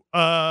 So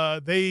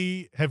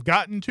they have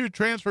gotten 2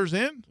 transfers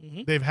in.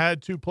 Mhm. They've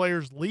had 2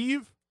 players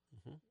leave.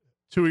 Mhm.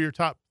 2 of your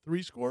top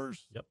 3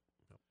 scorers. Yep.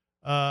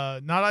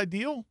 Not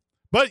ideal.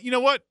 But you know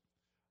what?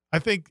 I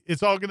think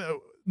it's all gonna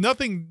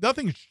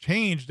nothing's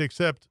changed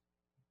except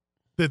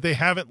that they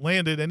haven't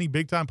landed any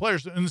big time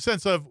players in the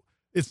sense of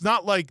it's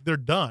not like they're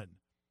done.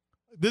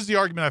 This is the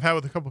argument I've had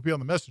with a couple of people on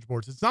the message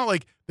boards. It's not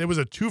like there was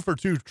a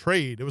 2-for-2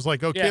 trade. It was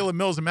like, Yeah. Caleb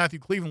Mills and Matthew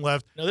Cleveland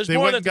left. No, there's They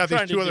more went that and got they're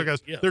these trying 2 to other do.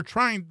 guys.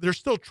 Yeah. They're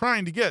still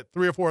trying to get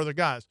 3 or 4 other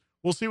guys.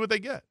 We'll see what they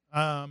get.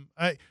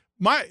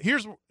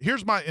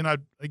 Here's my, and I,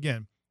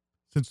 again,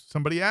 since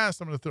somebody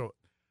asked, I'm going to throw it.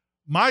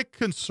 My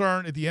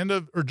concern at the end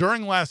of or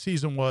during last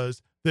season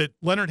was that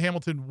Leonard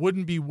Hamilton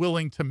wouldn't be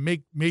willing to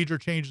make major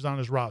changes on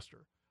his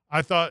roster.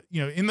 I thought,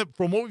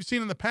 from what we've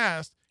seen in the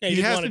past, Yeah, he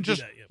he didn't wanna hasn't do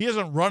just that, yeah. he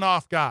hasn't run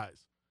off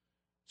guys.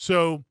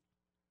 So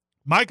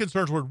my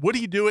concerns were, would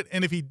he do it?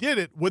 And if he did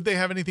it, would they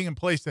have anything in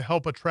place to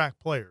help attract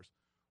players?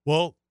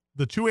 Well,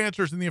 the 2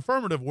 answers in the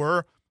affirmative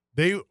were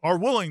they are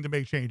willing to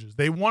make changes.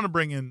 They want to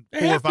bring in They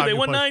 4 or have 5 to. They new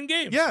won players. 9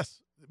 games.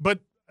 Yes, but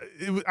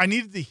I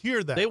needed to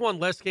hear that. They won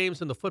less games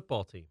than the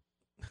football team.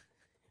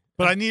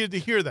 But I needed to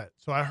hear that.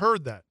 So I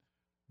heard that.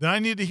 Then I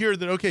needed to hear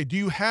that, okay, do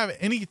you have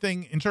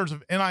anything in terms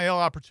of NIL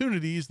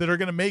opportunities that are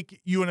going to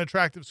make you an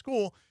attractive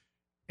school?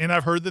 And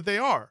I've heard that they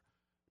are.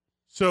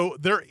 So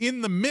they're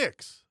in the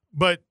mix.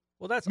 But,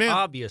 Well, that's Man.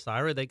 obvious,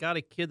 Ira. They got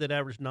a kid that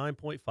averaged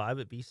 9.5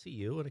 at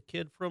VCU and a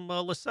kid from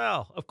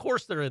LaSalle. Of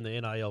course they're in the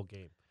NIL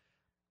game.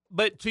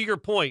 But to your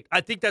point,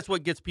 I think that's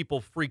what gets people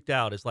freaked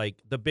out is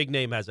like the big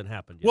name hasn't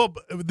happened yet. well,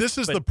 this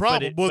is But- the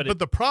problem. but But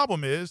the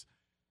problem is,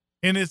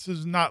 and this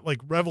is not like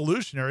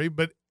revolutionary,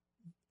 but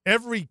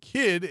every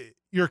kid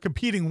you're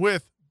competing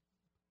with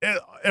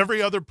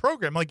every other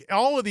program, like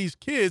all of these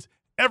kids,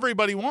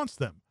 everybody wants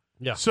them.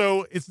 Yeah.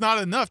 So it's not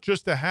enough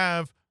just to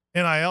have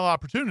NIL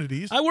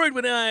opportunities. I worried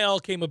when NIL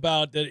came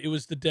about that it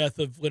was the death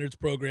of Leonard's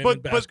program in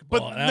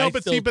basketball.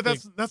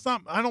 That's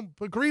not. I don't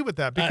agree with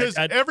that because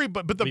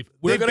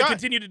we're going to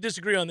continue to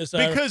disagree on this.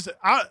 Because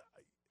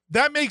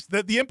that makes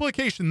the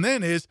implication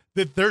then is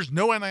that there's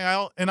no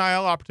NIL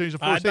opportunities for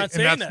Florida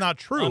State, and that's not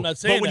true. I'm not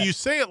saying but when you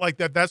say it like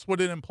that, that's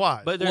what it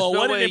implies. But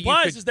what it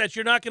implies is that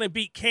you're not going to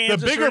beat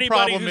Kansas or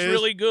anybody who's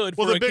really good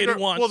for a kid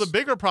once. Well, the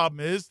bigger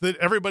problem is that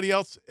everybody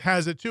else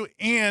has it too,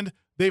 and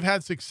they've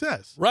had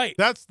success. Right.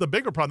 That's the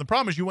bigger problem. The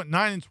problem is you went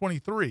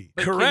 9-23.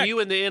 But correct. Can you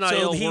in the NIL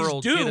so he's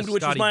world doomed,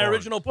 which is my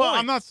original point. Well,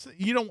 I'm not.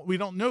 We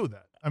don't know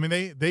that. I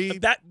mean,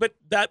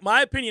 But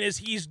my opinion is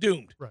he's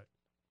doomed. Right.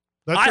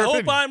 I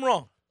hope I'm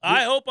wrong.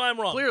 I hope I'm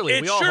wrong. Clearly,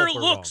 it we all sure hope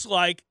we're looks wrong.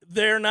 like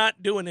they're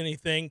not doing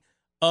anything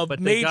of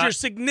major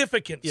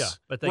significance. Yeah,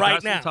 but they right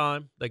got now. some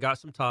time. They got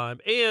some time,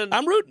 and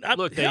I'm rooting.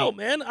 Look,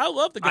 man, I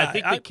love the guy. I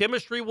think the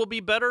chemistry will be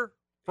better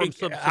from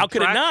some how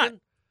could it not?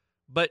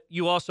 But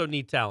you also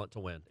need talent to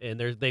win, and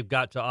they've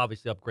got to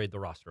obviously upgrade the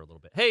roster a little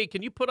bit. Hey,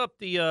 can you put up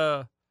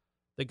the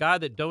guy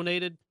that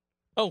donated?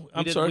 Oh,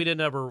 I'm sorry. We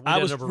didn't ever. I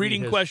was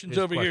reading questions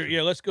over here.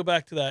 Yeah, let's go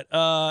back to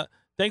that.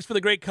 Thanks for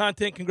the great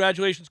content.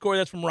 Congratulations, Corey.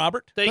 That's from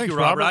Robert. Thanks, you,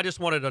 Robert. I just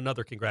wanted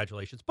another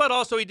congratulations, but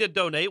also he did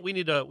donate. We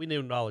need to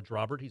acknowledge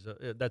Robert.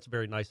 That's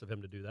very nice of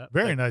him to do that.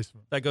 Very nice.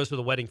 That goes to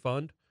the wedding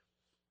fund.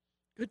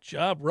 Good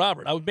job,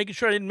 Robert. I was making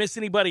sure I didn't miss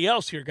anybody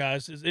else here,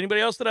 guys. Is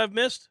anybody else that I've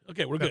missed?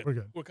 Okay, we're good. We're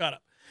good. We're caught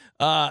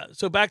up.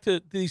 So back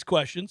to these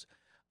questions.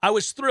 I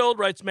was thrilled,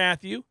 writes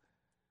Matthew,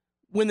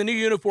 when the new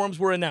uniforms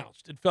were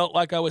announced. It felt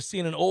like I was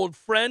seeing an old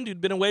friend who'd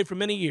been away for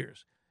many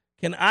years.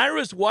 Can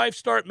Ira's wife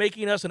start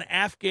making us an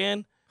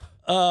Afghan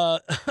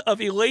of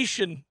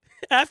elation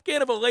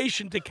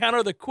to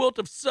counter the quilt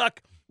of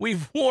suck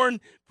we've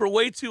worn for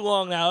way too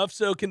long now? If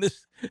so, can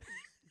this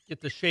get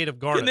the shade of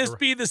garnet? Can this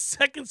be the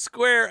second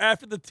square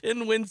after the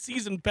 10-win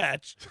season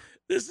patch?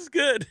 This is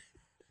good.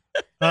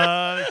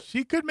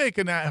 She could make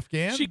an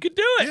Afghan. She could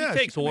do it. Yeah, she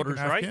takes orders,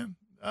 right?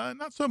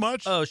 Not so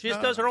much. Oh, she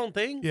just does her own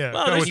thing? Yeah.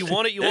 Well, you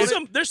want it, you want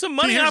it. There's some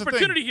money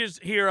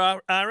opportunities here,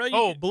 Ira.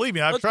 Believe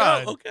me, I've let's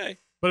tried. Go. Okay.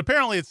 But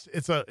apparently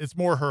it's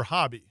more her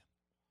hobby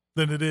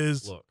than it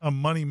is a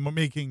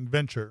money-making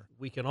venture.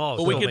 We can all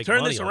but we can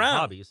turn this around.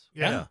 Hobbies.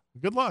 Yeah.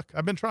 Good luck.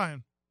 I've been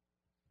trying.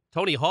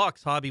 Tony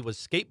Hawk's hobby was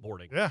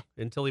skateboarding. Yeah.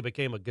 Until he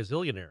became a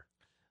gazillionaire.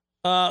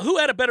 Who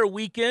had a better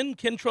weekend,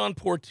 Kentron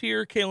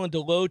Portier, Kalen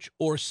DeLoach,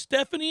 or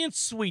Stephanie and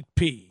Sweet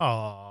Pea?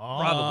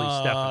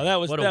 Probably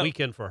Stephanie. What a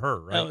weekend for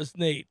her, right? That was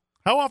neat.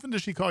 How often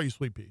does she call you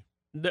Sweet Pea?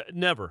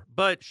 Never.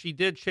 But she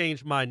did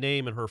change my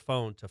name in her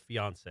phone to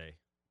Fiance.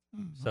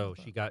 So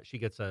she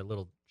gets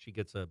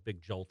a big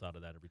jolt out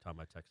of that every time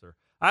I text her.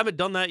 I haven't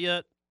done that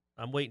yet.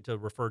 I'm waiting to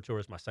refer to her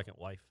as my second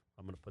wife.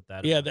 I'm going to put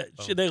that. Yeah,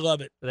 they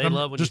love it. They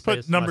love when just you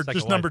put say number, my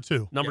just second number wife.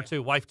 two. Number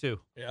two, wife two.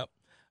 Yep.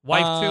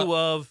 Wife two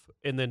of,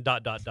 and then ...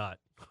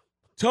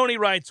 Tony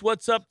writes,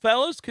 "What's up,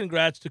 fellas?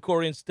 Congrats to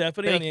Corey and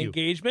Stephanie on the you.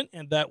 engagement,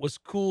 and that was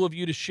cool of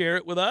you to share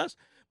it with us.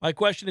 My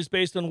question is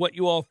based on what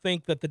you all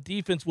think that the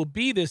defense will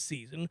be this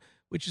season,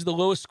 which is the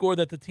lowest score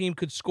that the team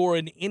could score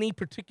in any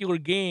particular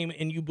game,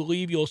 and you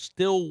believe you'll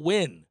still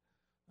win."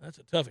 That's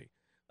a toughie.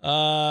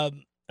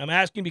 I'm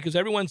asking because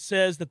everyone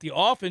says that the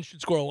offense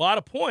should score a lot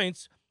of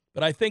points,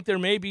 but I think there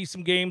may be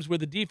some games where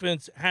the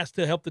defense has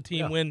to help the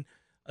team win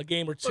a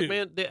game or two. Look,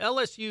 man, the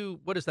LSU,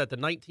 what is that, the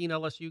 19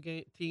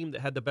 LSU team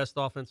that had the best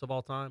offense of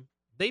all time?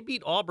 They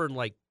beat Auburn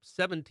like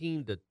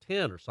 17-10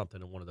 or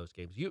something in one of those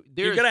games. You're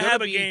going to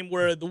have a game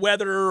where the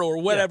weather or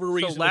whatever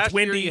reason, so last it's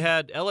windy. Year you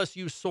had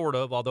LSU sort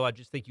of, although I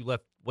just think you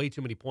left way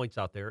too many points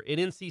out there, in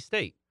NC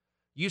State.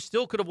 You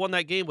still could have won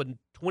that game with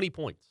 20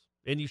 points.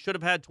 And you should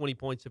have had 20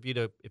 points if you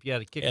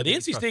had a kick. Yeah, the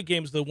NC State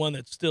game is the one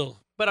that's still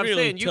But I'm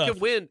really saying tough. You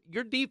can win.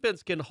 Your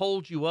defense can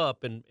hold you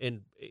up, and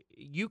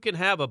you can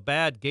have a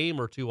bad game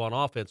or two on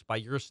offense by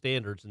your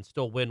standards and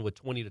still win with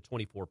 20 to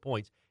 24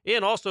 points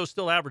and also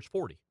still average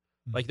 40.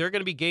 Mm-hmm. Like, there are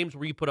going to be games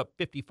where you put up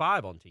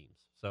 55 on teams.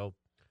 So,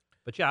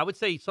 but, yeah, I would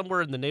say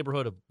somewhere in the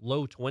neighborhood of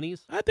low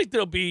 20s. I think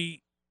there'll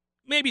be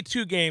maybe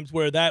two games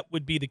where that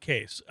would be the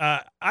case.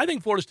 I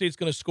think Florida State's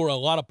going to score a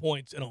lot of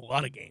points in a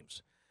lot of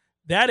games.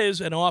 That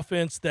is an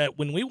offense that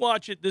when we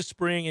watch it this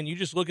spring and you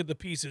just look at the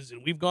pieces,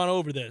 and we've gone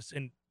over this,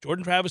 and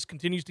Jordan Travis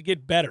continues to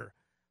get better,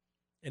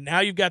 and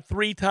now you've got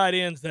three tight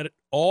ends that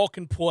all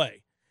can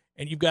play,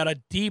 and you've got a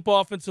deep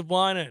offensive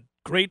line and a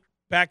great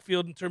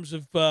backfield in terms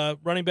of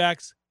running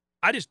backs.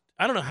 I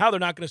don't know how they're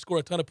not going to score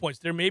a ton of points.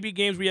 There may be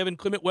games where you have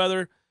inclement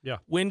weather,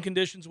 wind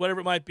conditions, whatever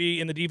it might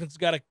be, and the defense has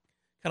got to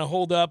kind of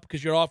hold up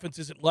because your offense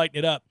isn't lighting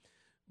it up.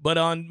 But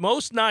on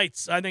most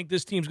nights, I think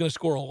this team's going to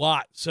score a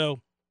lot.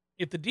 So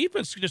if the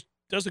defense just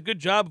does a good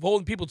job of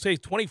holding people to, say,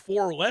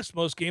 24 or less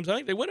most games, I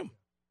think they win them.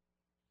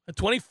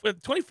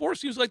 24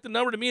 seems like the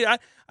number to me. I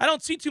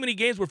don't see too many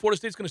games where Florida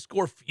State's going to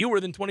score fewer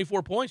than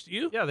 24 points. Do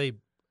you? Yeah,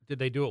 did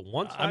they do it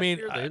once last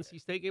year? The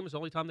NC State game was the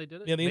only time they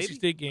did it? Yeah, the NC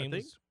State game.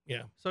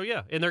 Yeah. So,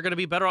 yeah, and they're going to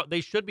be better.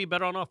 They should be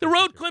better on offense. The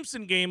road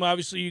Clemson game,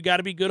 obviously, you got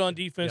to be good on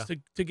defense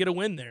to get a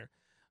win there.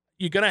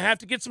 You're going to have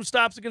to get some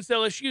stops against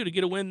LSU to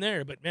get a win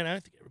there. But, man, I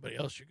think everybody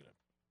else, you're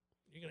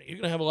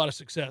going to have a lot of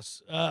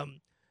success.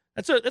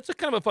 That's a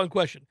kind of a fun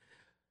question.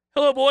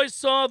 Hello, boys.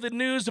 Saw the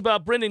news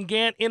about Brendan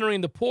Gant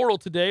entering the portal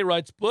today,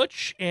 writes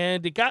Butch,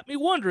 and it got me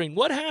wondering,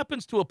 what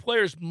happens to a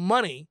player's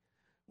money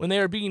when they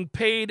are being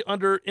paid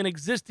under an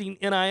existing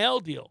NIL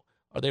deal?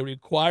 Are they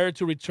required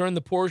to return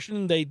the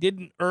portion they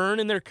didn't earn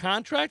in their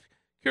contract?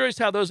 Curious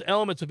how those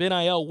elements of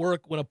NIL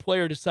work when a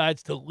player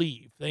decides to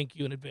leave. Thank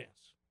you in advance.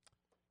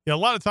 Yeah, a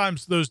lot of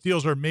times those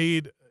deals are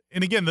made,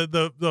 and again,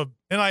 the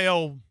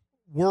NIL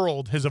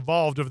world has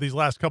evolved over these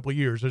last couple of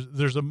years.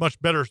 There's a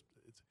much better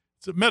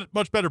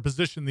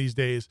position these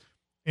days,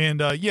 and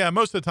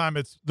most of the time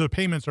the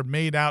payments are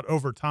made out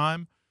over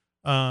time.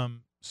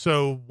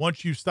 So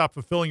once you stop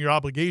fulfilling your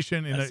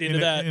obligation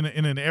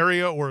in an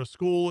area or a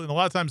school, and a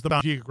lot of times the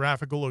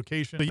geographical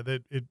location,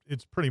 that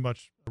it's pretty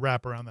much a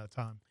wrap around that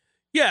time.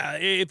 Yeah,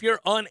 if you're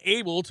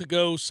unable to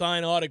go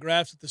sign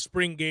autographs at the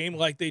spring game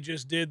like they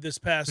just did this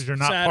past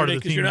Saturday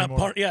because you're not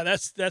part,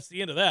 that's the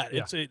end of that.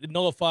 Yeah. It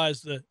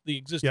nullifies the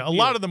existing. Yeah, a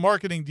lot of the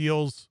marketing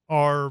deals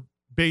are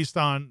based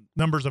on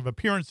numbers of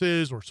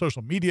appearances or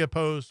social media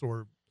posts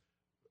or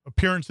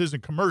appearances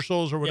and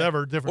commercials or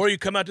whatever. Different. Or you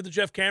come out to the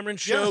Jeff Cameron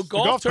Show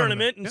golf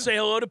tournament and say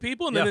hello to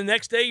people, and then the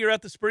next day you're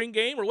at the spring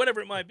game or whatever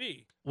it might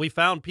be. We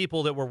found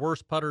people that were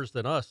worse putters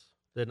than us.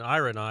 Than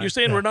Ira and I. You're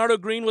saying Renardo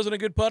Green wasn't a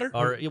good putter?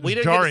 Or, we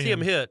didn't get to see him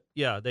hit.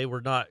 Yeah, they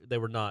were not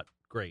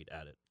great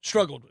at it.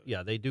 Struggled.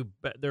 Yeah, they do.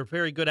 They're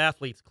very good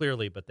athletes,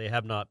 clearly, but they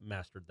have not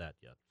mastered that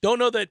yet. Don't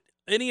know that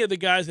any of the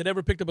guys had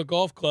ever picked up a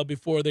golf club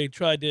before they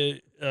tried to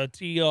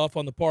tee off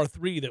on the par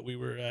 3 that we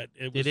were at.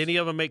 Did any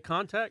of them make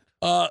contact?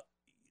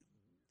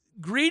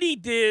 Greedy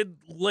did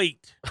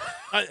late.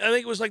 I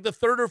think it was like the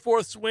third or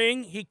fourth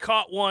swing. He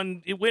caught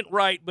one. It went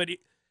right, but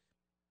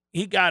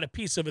he got a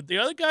piece of it. The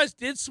other guys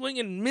did swing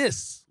and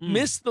miss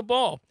the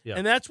ball. Yeah.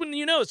 And that's when,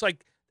 it's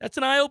like, that's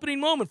an eye-opening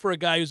moment for a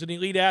guy who's an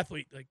elite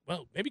athlete. Like,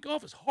 well, maybe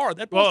golf is hard.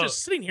 That ball's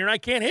just sitting here and I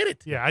can't hit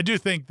it. Yeah, I do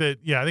think that,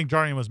 I think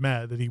Jarian was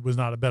mad that he was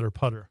not a better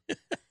putter.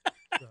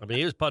 I mean,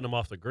 he was putting him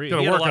off the green.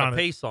 He had a lot of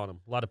pace on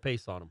him.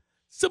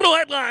 Seminole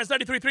Headlines,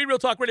 93.3 Real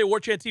Talk Radio, War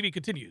Chant TV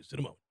continues in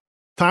a moment.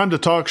 Time to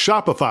talk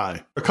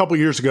Shopify. A couple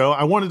years ago,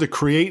 I wanted to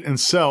create and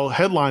sell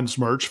Headlines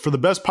merch for the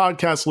best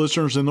podcast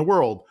listeners in the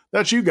world.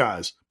 That's you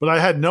guys. But I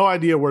had no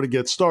idea where to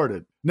get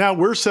started. Now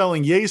we're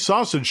selling Yay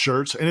Sausage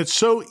shirts, and it's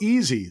so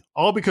easy,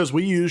 all because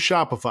we use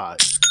Shopify.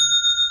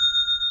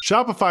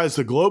 Shopify is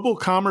the global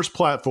commerce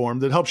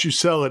platform that helps you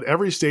sell at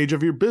every stage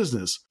of your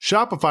business.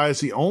 Shopify is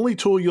the only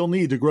tool you'll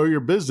need to grow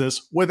your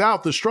business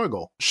without the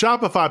struggle.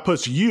 Shopify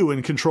puts you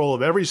in control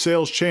of every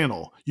sales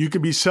channel. You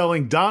could be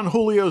selling Don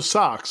Julio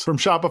socks from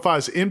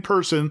Shopify's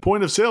in-person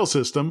point-of-sale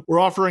system or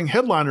offering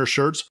headliner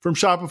shirts from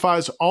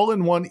Shopify's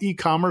all-in-one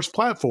e-commerce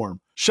platform.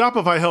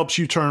 Shopify helps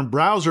you turn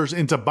browsers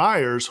into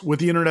buyers with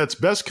the internet's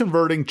best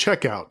converting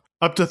checkout,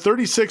 up to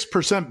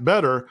 36%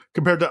 better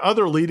compared to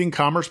other leading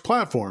commerce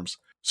platforms.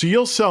 So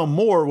you'll sell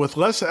more with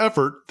less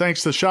effort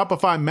thanks to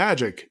Shopify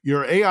Magic,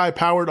 your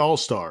AI-powered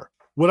all-star.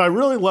 What I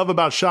really love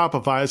about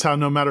Shopify is how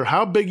no matter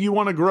how big you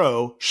want to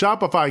grow,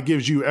 Shopify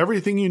gives you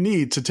everything you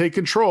need to take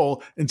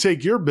control and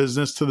take your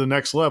business to the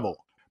next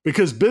level.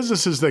 Because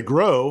businesses that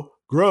grow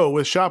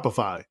with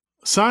Shopify.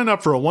 Sign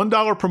up for a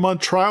 $1 per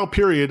month trial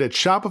period at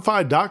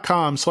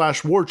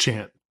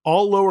shopify.com/warchant,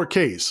 all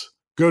lowercase.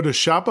 Go to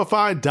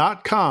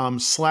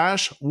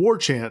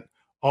shopify.com/warchant,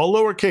 all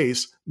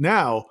lowercase,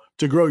 now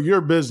to grow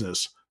your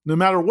business, no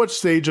matter what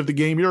stage of the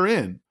game you're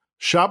in.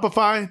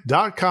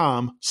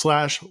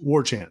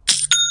 Shopify.com/warchant.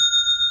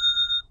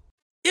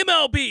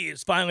 MLB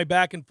is finally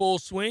back in full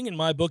swing, and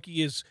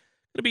MyBookie is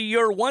going to be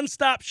your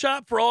one-stop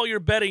shop for all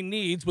your betting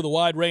needs with a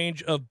wide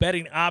range of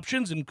betting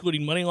options,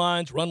 including money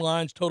lines, run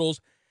lines,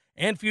 totals,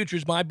 and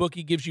futures.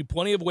 MyBookie gives you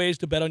plenty of ways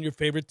to bet on your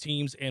favorite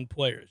teams and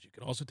players. You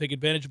can also take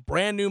advantage of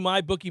brand new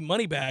MyBookie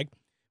Money Bag,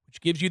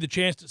 which gives you the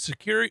chance to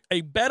secure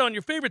a bet on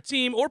your favorite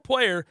team or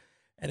player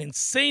at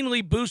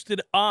insanely boosted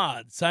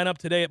odds. Sign up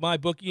today at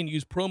MyBookie and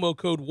use promo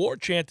code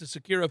WARCHANT to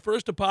secure a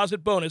first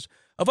deposit bonus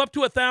of up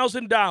to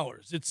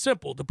 $1,000. It's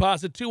simple.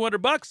 Deposit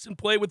 $200 and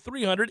play with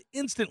 $300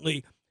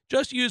 instantly.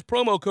 Just use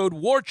promo code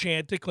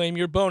WARCHANT to claim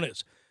your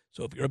bonus.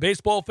 So if you're a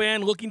baseball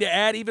fan looking to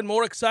add even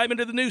more excitement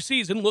to the new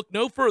season, look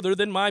no further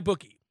than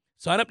MyBookie.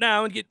 Sign up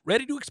now and get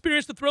ready to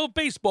experience the thrill of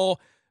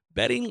baseball,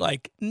 betting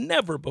like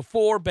never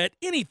before. Bet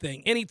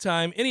anything,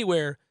 anytime,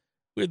 anywhere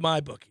with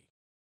MyBookie.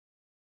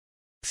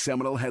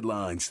 Seminole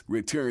Headlines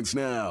returns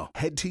now.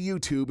 Head to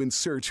YouTube and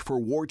search for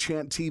War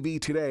Chant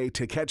TV today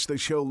to catch the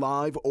show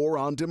live or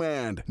on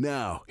demand.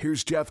 Now,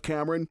 here's Jeff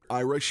Cameron,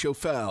 Ira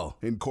Schofel,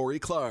 and Corey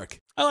Clark.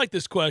 I like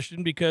this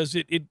question because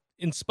it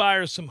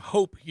inspires some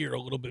hope here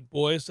a little bit,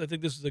 boys. I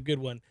think this is a good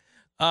one.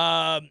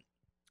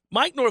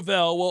 Mike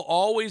Norvell will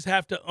always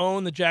have to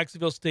own the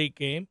Jacksonville State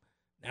game.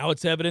 Now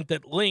it's evident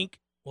that Link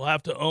will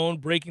have to own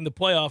breaking the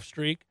playoff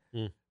streak.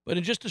 But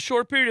in just a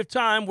short period of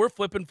time, we're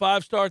flipping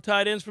 5-star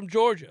tight ends from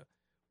Georgia.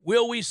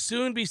 Will we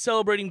soon be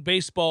celebrating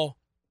baseball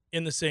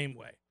in the same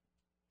way?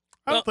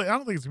 I don't think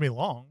it's going to be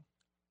long.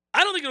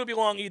 I don't think it'll be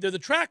long either. The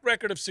track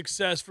record of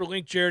success for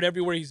Link Jarrett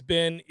everywhere he's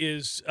been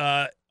is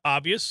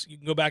obvious. You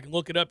can go back and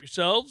look it up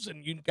yourselves,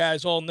 and you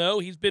guys all know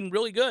he's been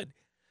really good.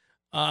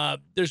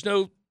 There's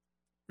no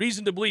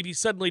reason to believe he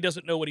suddenly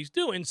doesn't know what he's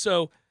doing.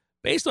 So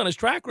based on his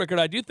track record,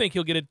 I do think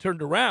he'll get it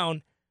turned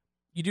around.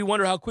 You do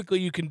wonder how quickly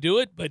you can do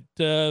it, but,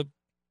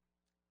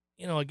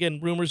 again,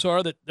 rumors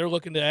are that they're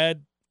looking to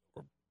add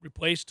or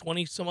replace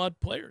 20-some-odd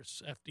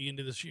players after the end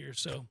of this year.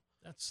 So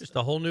that's just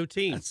a whole new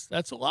team.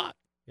 That's a lot.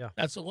 Yeah.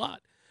 That's a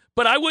lot.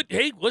 But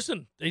hey,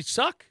 listen, they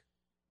suck.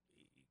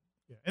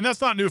 Yeah. And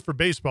that's not new for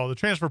baseball. The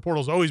transfer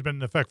portal's always been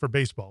in effect for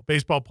baseball.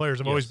 Baseball players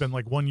have always been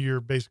like 1 year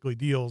basically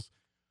deals.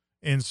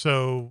 And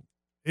so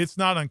it's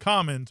not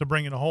uncommon to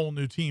bring in a whole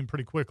new team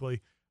pretty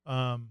quickly.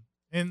 And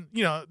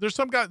there's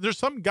some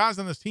guys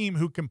on this team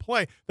who can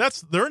play.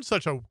 They're in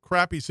such a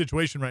crappy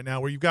situation right now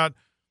where you've got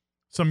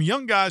some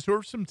young guys who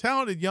are some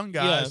talented young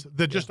guys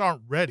that just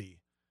aren't ready.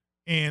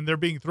 And they're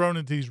being thrown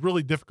into these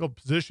really difficult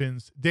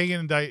positions day in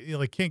and day.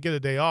 They can't get a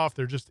day off.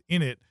 They're just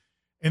in it.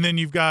 And then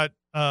you've got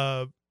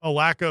a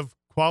lack of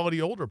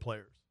quality older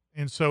players.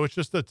 And so it's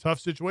just a tough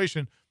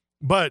situation.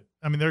 But,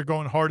 I mean, they're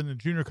going hard in the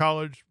junior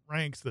college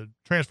ranks, the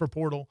transfer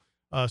portal.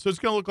 So it's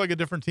going to look like a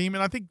different team.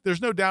 And I think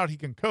there's no doubt he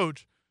can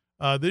coach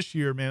this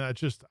year, man.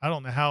 I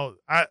don't know how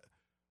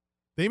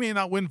they may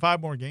not win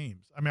 5 more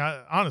games. I mean,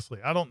 honestly,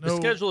 I don't know.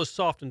 The schedule is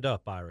softened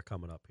up, Ira,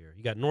 coming up here.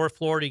 You got North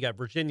Florida, you got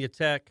Virginia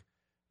Tech,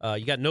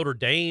 you got Notre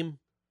Dame.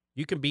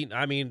 You can beat,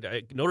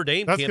 Notre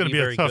Dame That's can't going to be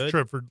a very tough good.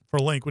 trip for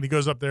Link when he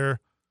goes up there.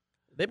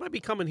 They might be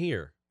coming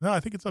here. No, I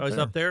think it's up there. He's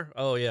up there?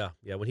 Oh, yeah.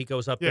 Yeah, when he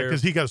goes up there. Yeah,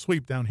 because he got a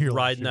sweep down here.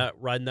 Riding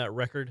that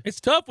record.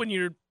 It's tough when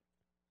you're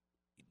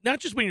not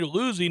just when you're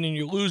losing and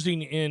you're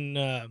losing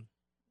in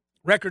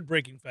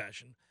record-breaking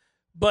fashion,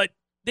 but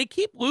they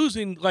keep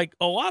losing like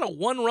a lot of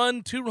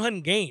 1-run,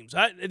 2-run games.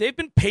 They've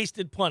been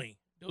pasted plenty.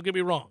 Don't get me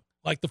wrong,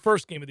 like the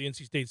first game of the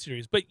NC State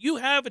series. But you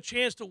have a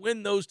chance to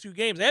win those 2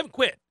 games. They haven't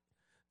quit.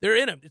 They're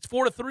in them. It's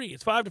 4-3.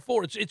 It's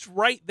 5-4. It's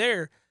right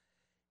there.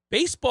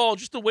 Baseball,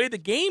 just the way the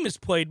game is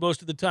played most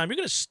of the time, you're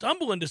going to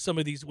stumble into some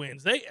of these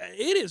wins. It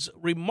is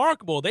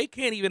remarkable. They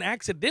can't even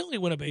accidentally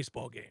win a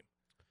baseball game.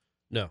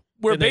 No.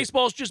 Where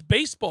baseball's just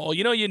baseball.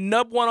 You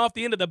nub one off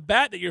the end of the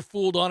bat that you're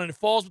fooled on, and it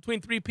falls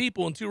between 3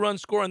 people and 2-run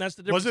score, and that's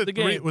the difference of the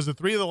game. Was it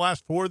 3 of the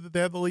last 4 that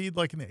they had the lead,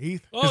 like in the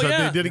 8th? Oh,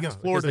 yeah. They did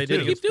against Florida, they did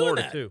too. against Keep doing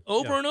Florida, that too.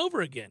 over and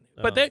over again.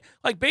 But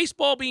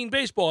baseball being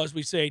baseball, as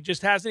we say,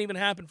 just hasn't even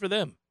happened for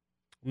them.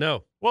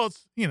 No. Well,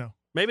 it's,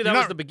 Maybe that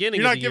was the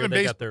beginning of the year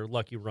they got their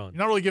lucky run. You're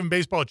not really giving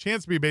baseball a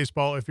chance to be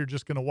baseball if you're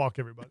just going to walk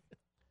everybody.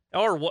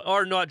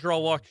 Or not draw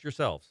walks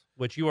yourselves,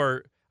 which you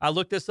are. I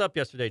looked this up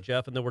yesterday,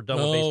 Jeff, and then we're done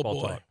with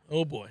baseball talk.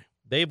 Oh, boy.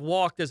 They've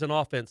walked as an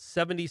offense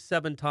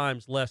 77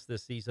 times less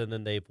this season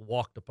than they've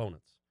walked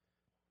opponents.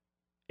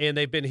 And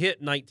they've been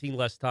hit 19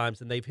 less times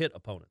than they've hit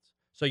opponents.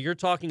 So you're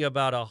talking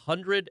about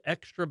 100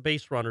 extra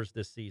base runners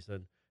this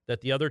season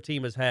that the other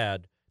team has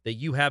had that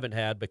you haven't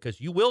had because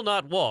you will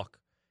not walk.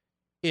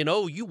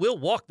 You will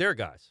walk their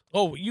guys.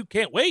 Oh, you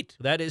can't wait.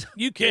 That is,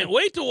 you can't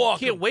wait to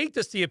walk. Can't wait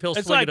to see if he'll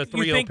it's swing like at a 3-0 pitch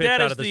out of the zone. You think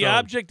that is the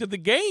object of the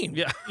game?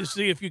 Yeah, to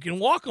see if you can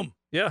walk them.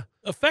 Yeah,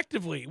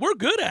 effectively. We're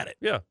good at it.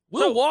 Yeah,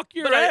 we'll walk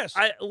your ass.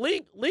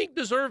 Link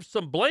deserves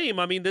some blame.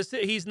 I mean,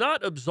 he's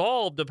not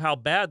absolved of how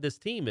bad this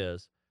team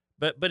is,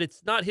 but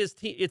it's not his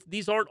team.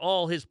 These aren't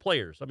all his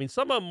players. I mean,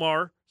 some of them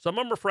are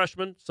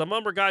freshmen, some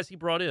of them are guys he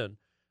brought in.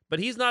 But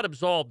he's not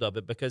absolved of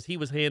it because he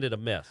was handed a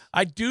mess.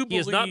 I do believe he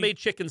has not made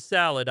chicken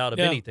salad out of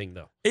anything,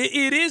 though.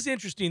 It is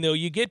interesting, though.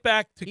 You get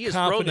back to he has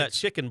confidence. thrown that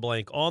chicken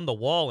blank on the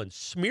wall and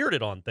smeared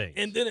it on things,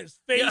 and then his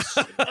face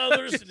and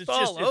others. it's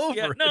all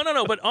over.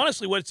 No. But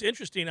honestly, what's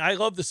interesting, I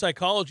love the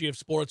psychology of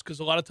sports because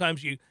a lot of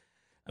times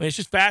it's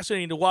just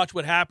fascinating to watch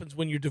what happens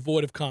when you're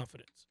devoid of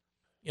confidence.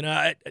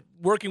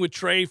 Working with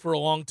Trey for a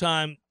long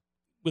time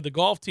with the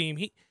golf team,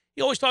 he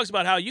always talks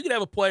about how you could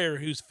have a player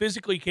who's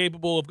physically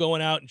capable of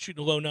going out and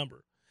shooting a low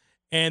number,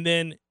 and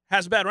then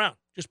has a bad round,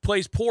 just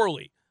plays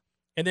poorly.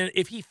 And then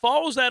if he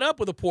follows that up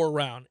with a poor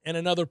round and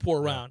another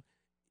poor round,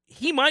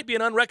 he might be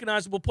an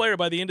unrecognizable player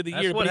by the end of the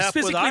year. But he's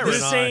physically the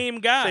same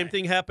guy. Same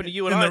thing happened to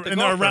you and I at the in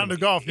our round of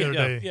golf the other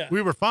day. Yeah.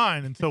 We were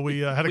fine until we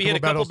had a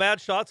couple bad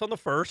shots on the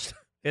first,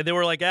 and they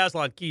were like,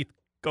 Aslan, Keith,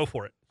 go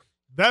for it.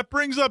 That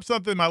brings up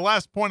something, my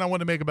last point I want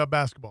to make about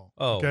basketball.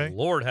 Oh, okay?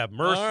 Lord have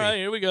mercy. All right,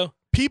 here we go.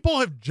 People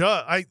have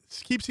I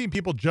keep seeing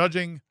people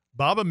judging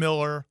Baba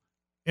Miller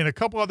and a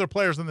couple other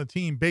players on the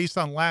team based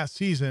on last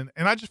season.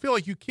 And I just feel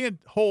like you can't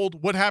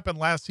hold what happened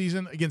last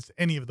season against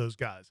any of those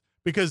guys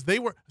because they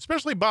were,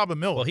 especially Baba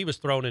Miller. Well, he was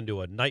thrown into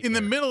a nightmare. In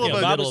the middle of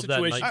that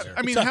nightmare.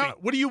 I mean,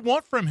 what do you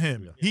want from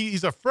him? Yeah.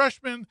 He's a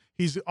freshman.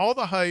 He's all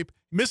the hype,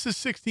 misses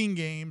 16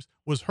 games,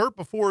 was hurt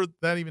before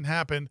that even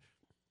happened.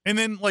 And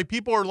then,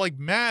 people are,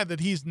 mad that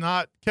he's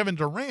not Kevin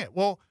Durant.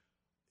 Well,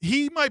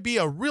 he might be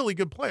a really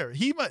good player.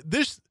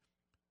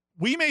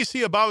 We may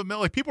see a Baba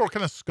Miller. People are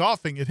kind of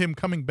scoffing at him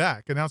coming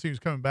back, announcing he was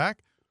coming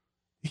back.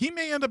 He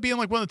may end up being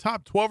one of the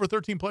top 12 or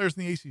 13 players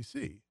in the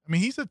ACC. I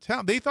mean, he's a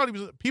talent.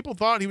 People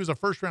thought he was a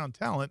first-round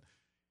talent.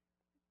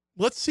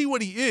 Let's see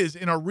what he is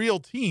in a real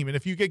team. And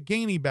if you get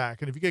Gainey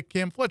back, and if you get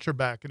Cam Fletcher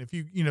back, and if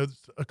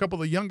a couple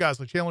of the young guys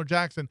like Chandler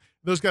Jackson,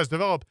 those guys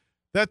develop,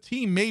 that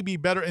team may be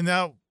better. And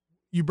now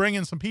you bring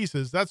in some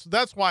pieces.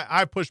 That's why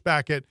I push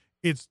back at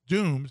it's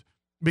doomed.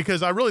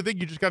 because I really think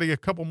you just got to get a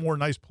couple more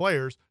nice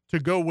players to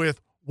go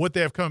with what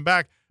they have coming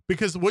back.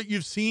 Because what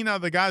you've seen out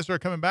of the guys that are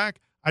coming back,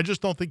 I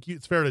just don't think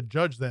it's fair to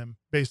judge them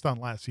based on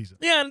last season.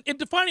 Yeah, and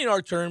defining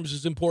our terms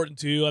is important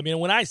too. I mean,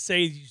 when I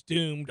say he's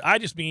doomed, I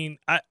just mean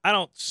I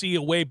don't see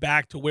a way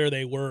back to where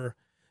they were.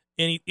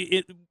 And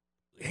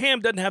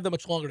Ham doesn't have that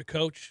much longer to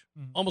coach,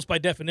 almost by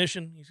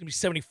definition. He's going to be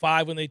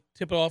 75 when they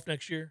tip it off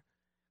next year.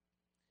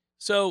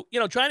 So,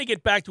 trying to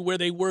get back to where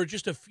they were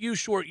just a few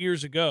short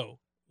years ago,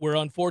 where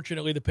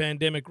unfortunately the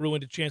pandemic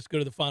ruined a chance to go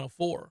to the Final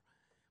Four.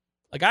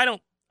 Like, I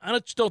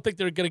just don't think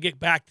they're going to get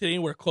back to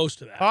anywhere close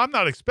to that. I'm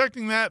not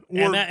expecting that, or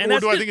do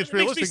I think it's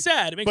realistic? Makes me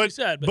sad. It makes me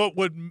sad. But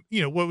what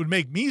would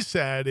make me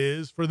sad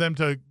is for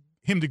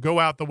him to go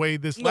out the way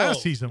this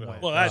last season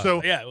went. Well,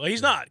 well,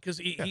 he's not, because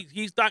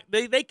he's not.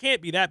 They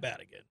can't be that bad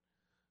again.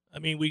 I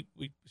mean, we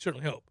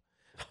certainly hope.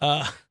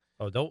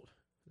 Don't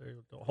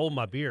hold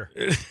my beer.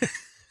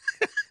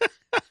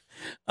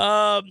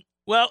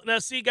 Well, now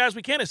see, guys,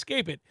 we can't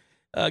escape it.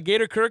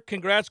 Gator Kirk,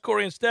 congrats,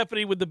 Corey and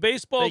Stephanie, with the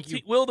baseball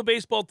team. Will the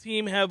baseball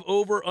team have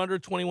over under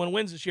 21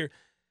 wins this year?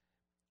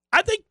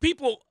 I think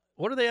people.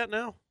 What are they at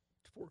now?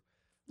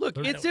 Look,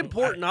 it's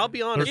important. I'll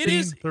be honest. 13, it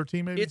is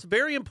 13 maybe. It's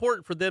very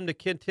important for them to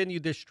continue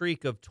this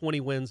streak of 20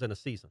 wins in a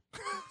season.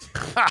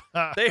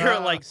 They are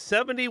like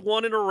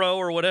 71 in a row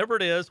or whatever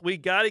it is. We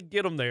got to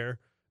get them there.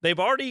 They've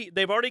already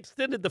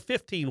extended the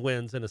 15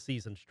 wins in a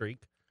season streak.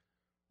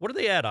 What are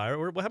they at,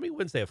 Ira? How many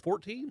wins they have?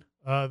 14?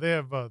 They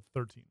have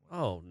 13.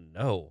 Oh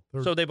no!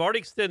 So they've already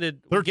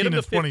extended. 13 get them to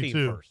and 15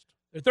 22. first.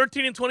 They're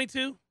 13 and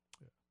 22.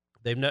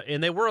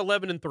 And they were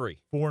 11 and 3.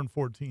 4 and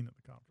 14 at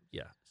the conference.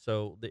 Yeah.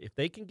 So if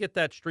they can get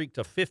that streak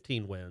to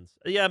 15 wins,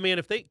 yeah,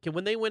 man,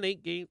 when they win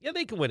 8 games, yeah,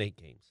 they can win 8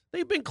 games.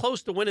 They've been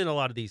close to winning a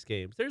lot of these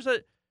games.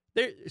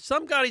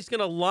 Some guy's going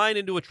to line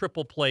into a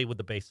triple play with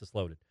the bases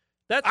loaded.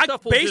 That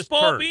stuff will just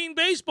turn. Being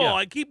baseball. Yeah.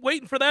 I keep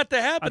waiting for that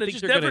to happen. It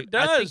just never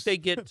does.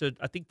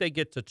 I think they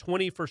get to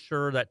 20 for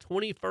sure. That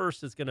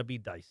 21st is going to be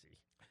dicey.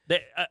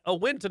 A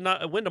win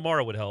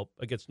tomorrow would help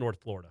against North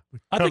Florida.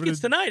 I think it's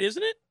tonight,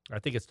 isn't it? I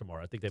think it's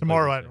tomorrow. I think they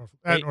tomorrow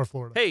at North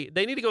Florida. Hey,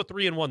 they need to go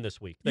 3-1 this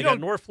week. They got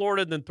North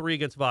Florida and then 3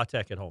 against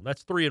Vatek at home.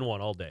 That's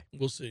 3-1 all day.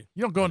 We'll see.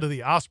 You don't go into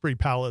the Osprey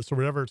Palace or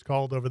whatever it's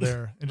called over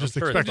there and just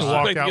expect to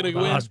walk out with the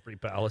Osprey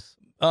Palace.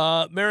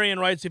 Marion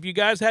writes, if you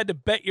guys had to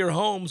bet your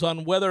homes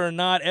on whether or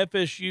not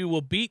FSU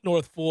will beat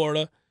North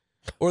Florida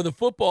or the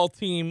football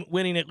team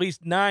winning at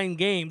least 9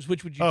 games,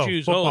 which would you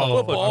choose?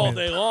 Football all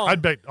day long.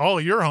 I'd bet all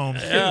of your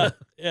homes.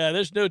 Yeah,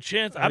 there's no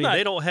chance.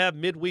 They don't have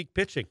midweek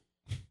pitching.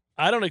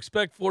 I don't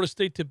expect Florida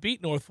State to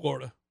beat North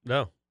Florida.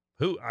 No.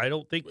 I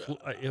don't think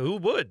who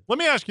would. Let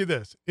me ask you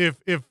this. If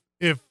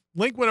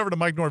Link went over to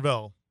Mike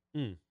Norvell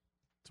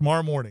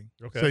tomorrow morning,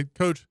 say,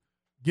 Coach,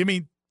 give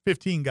me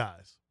 15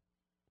 guys,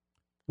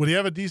 would he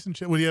have a decent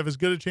chance? Would he have as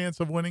good a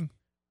chance of winning?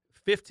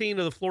 15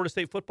 of the Florida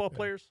State football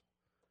players?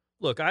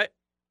 Look,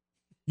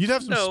 you'd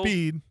have some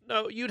speed.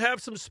 No, you'd have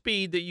some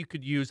speed that you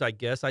could use, I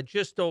guess. I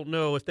just don't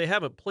know if they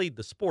haven't played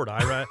the sport,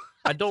 Ira.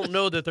 I don't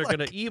know that they're going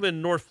to,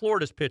 even North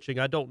Florida's pitching,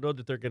 I don't know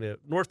that they're going to,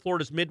 North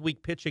Florida's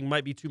midweek pitching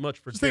might be too much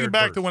for Just thinking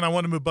back to when I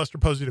wanted to move Buster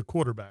Posey to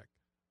quarterback.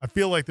 I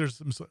feel like there's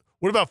some.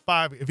 What about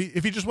 5?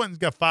 If he just went and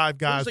got 5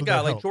 guys, a guy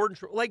like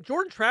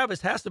Jordan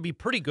Travis has to be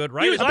pretty good,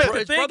 right?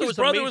 His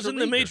brother was in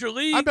the major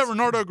leagues. I bet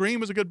Renardo Green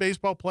was a good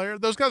baseball player.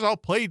 Those guys all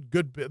played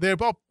good. They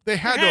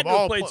had to have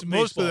all played.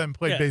 Most of them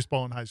played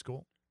baseball in high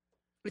school.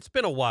 It's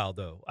been a while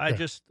though. I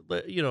just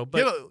but get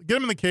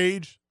him in the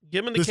cage. Get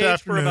him in the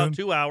cage for about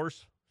 2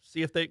 hours.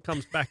 See if it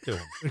comes back to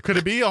him. Could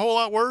it be a whole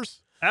lot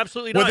worse?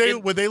 Absolutely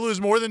not. Would they lose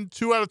more than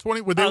 2 out of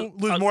 20? Would they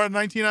lose more than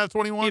 19 out of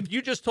 21? If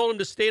you just told them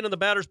to stand in the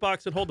batter's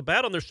box and hold the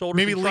bat on their shoulders,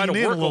 maybe and try to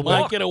lean in work a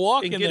little bit, get a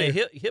walk and in get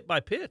there. a hit by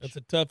pitch. That's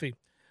a toughie.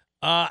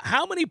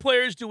 How many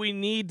players do we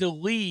need to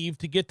leave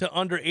to get to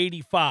under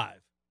 85?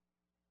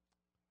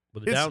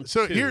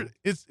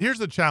 Here's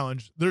the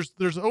challenge.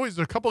 There's always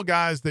a couple of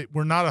guys that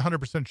we're not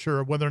 100%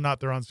 sure whether or not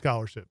they're on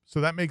scholarship,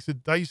 so that makes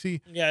it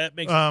dicey. Yeah, that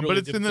makes it really but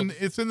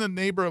it's in the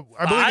neighborhood.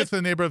 I believe it's in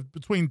the neighborhood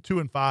between 2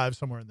 and 5,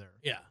 somewhere in there.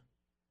 Yeah,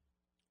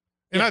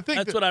 and I think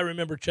that's what I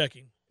remember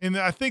checking. And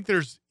I think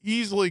there's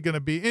easily going to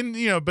be,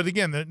 but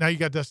again, now you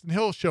got Dustin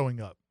Hill showing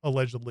up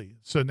allegedly,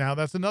 so now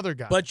that's another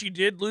guy. But you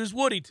did lose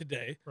Woody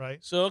today,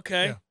 right? So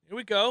here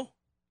we go.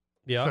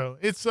 Yeah. So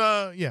it's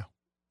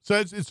So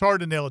it's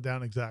hard to nail it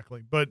down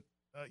exactly, but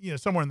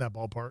somewhere in that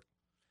ballpark.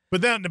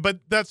 But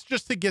that's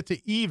just to get to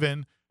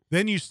even.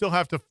 Then you still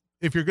have to,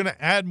 if you're going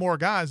to add more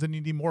guys, then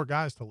you need more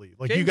guys to leave.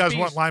 Like James you guys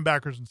want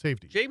linebackers and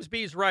safety. James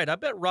B's right. I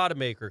bet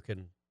Rodemaker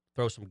can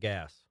throw some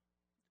gas.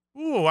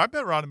 Ooh, I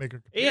bet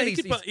Rodemaker can. And he's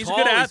a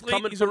good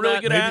athlete. He's a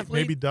really good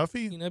athlete. Maybe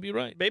Duffy. You might be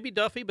right. Maybe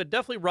Duffy, but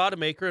definitely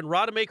Rodemaker. And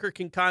Rodemaker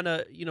can kind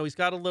of, he's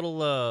got a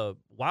little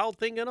wild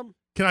thing in him.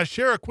 Can I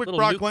share a quick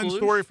Brock Glenn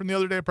story from the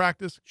other day of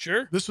practice?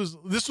 Sure. This was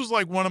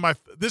like one of my.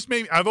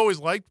 I've always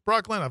liked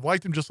Brock Glenn. I've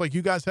liked him just like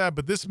you guys have,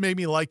 but this made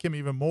me like him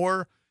even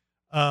more.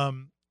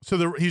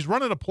 He's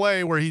running a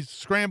play where he's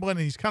scrambling and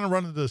he's kind of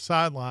running to the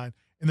sideline,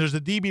 and there's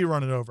a DB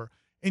running over.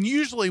 And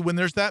usually when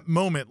there's that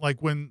moment,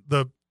 like when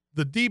the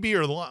the DB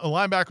or the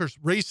linebackers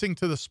racing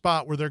to the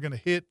spot where they're going to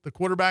hit the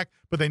quarterback,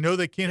 but they know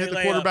they can't hit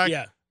the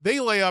quarterback. They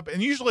lay up,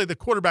 and usually the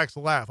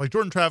quarterbacks laugh. Like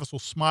Jordan Travis will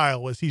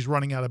smile as he's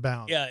running out of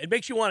bounds. Yeah, it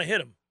makes you want to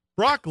hit him.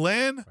 Brock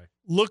Glenn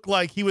looked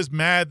like he was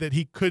mad that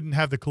he couldn't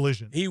have the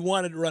collision. He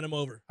wanted to run him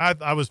over.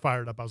 I was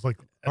fired up. I was like,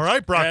 all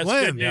right, Brock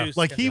Glenn.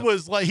 Like he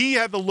was like he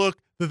had the look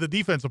that the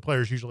defensive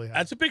players usually have.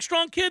 That's a big,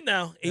 strong kid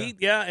now.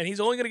 And he's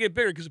only going to get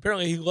bigger because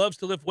apparently he loves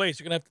to lift weights.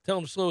 You're going to have to tell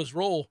him to slow his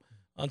roll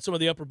on some of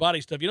the upper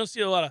body stuff. You don't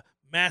see a lot of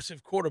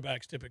massive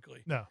quarterbacks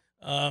typically. No.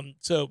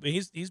 So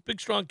he's a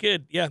big, strong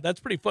kid. Yeah, that's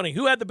pretty funny.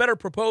 Who had the better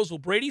proposal,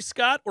 Brady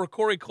Scott or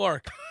Corey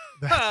Clark?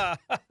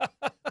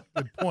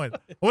 Good point.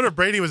 I wonder if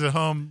Brady was at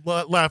home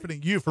laughing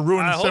at you for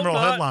ruining Seminole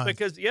headlines.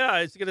 Because,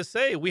 I was going to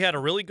say, we had a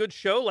really good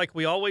show like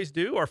we always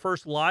do, our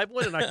first live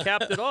one, and I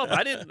capped it off.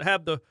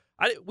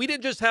 We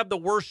didn't just have the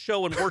worst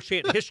show in War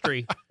Chant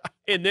history,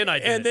 and then I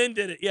did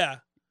did it, yeah.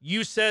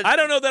 You said... I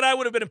don't know that I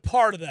would have been a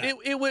part of that.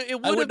 It would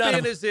have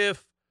been as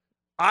if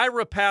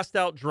Ira passed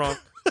out drunk,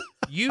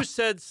 you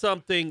said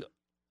something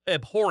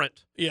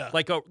abhorrent,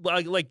 like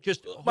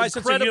just my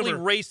incredibly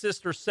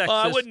racist or sexist.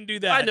 I wouldn't do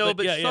that. I know,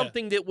 but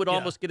something that would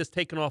almost get us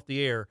taken off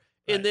the air.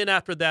 And then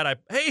after that,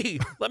 hey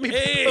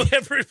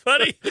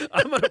everybody,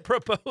 I'm going to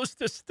propose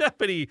to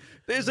Stephanie.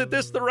 Isn't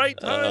this the right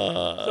time?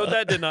 So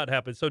that did not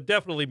happen. So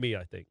definitely me,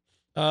 I think.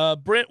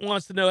 Brent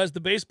wants to know, has the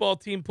baseball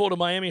team pulled a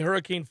Miami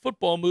Hurricane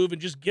football move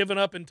and just given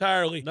up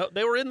entirely? No,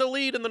 they were in the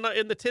lead in the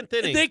 10th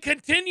inning. They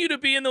continue to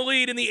be in the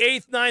lead in the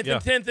 8th, 9th,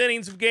 and 10th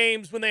innings of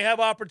games when they have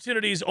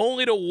opportunities,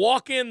 only to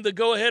walk in the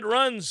go-ahead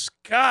runs.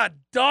 God,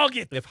 dog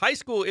it. They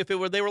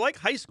were like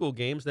high school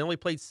games, they only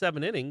played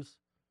 7 innings.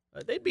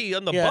 They'd be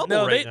on the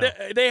bubble right now.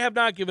 They have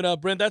not given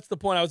up, Brent. That's the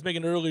point I was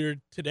making earlier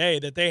today,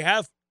 that they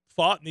have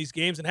fought in these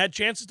games and had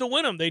chances to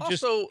win them. They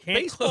just can't.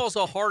 Baseball's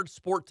a hard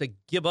sport to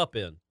give up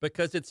in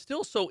because it's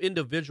still so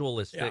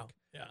individualistic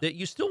that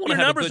you still want to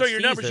have a good season.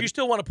 Your numbers. You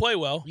still want to play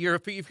well.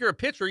 If you're a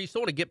pitcher, you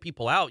still want to get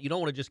people out. You don't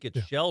want to just get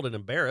shelled and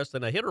embarrassed.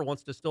 And a hitter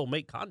wants to still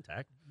make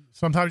contact.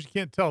 Sometimes you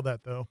can't tell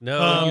that, though.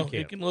 No, you can't.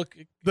 You can look.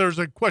 There's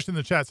a question in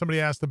the chat.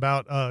 Somebody asked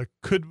about I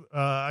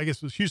guess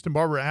it was Houston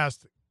Barber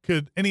asked,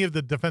 could any of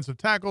the defensive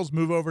tackles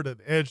move over to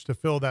the edge to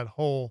fill that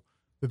hole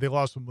that they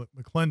lost from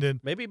McClendon?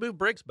 Maybe move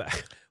Briggs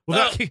back.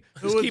 Well,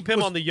 keep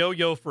him on the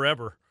yo-yo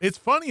forever. It's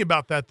funny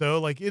about that, though.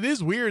 Like, it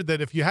is weird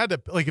that if they had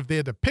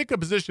to pick a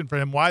position for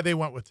him, why they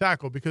went with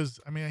tackle, because,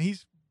 I mean,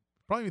 he's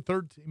probably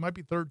he might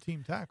be third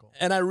team tackle.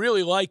 And I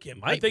really like him.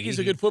 I think he's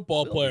a good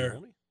football player.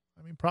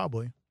 I mean,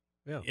 probably.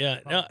 Yeah.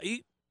 Now,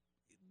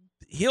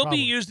 he'll be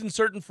used in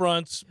certain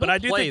fronts, but I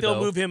do think they'll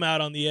move him out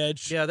on the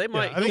edge. Yeah, they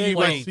might. I think you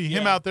might see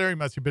him out there. You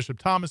might see Bishop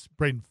Thomas,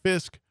 Braden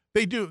Fisk.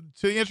 They do.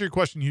 To answer your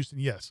question, Houston,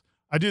 yes.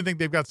 I do think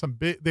they've got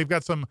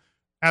some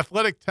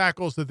athletic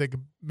tackles that they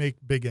could make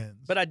big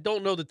ends. But I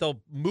don't know that they'll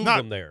move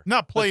them there.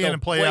 Not play in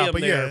and play out,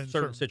 but in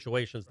certain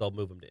situations they'll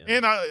move them to end.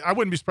 And I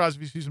wouldn't be surprised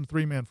if you see some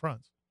 3-man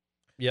fronts.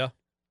 Yeah.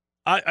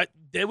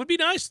 It would be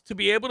nice to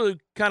be able to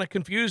kind of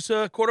confuse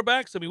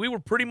quarterbacks. I mean, we were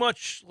pretty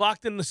much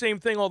locked in the same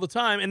thing all the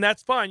time, and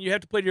that's fine. You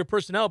have to play to your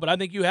personnel, but I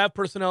think you have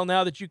personnel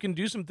now that you can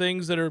do some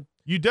things that are.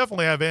 You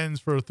definitely have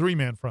ends for a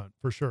 3-man front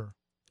for sure.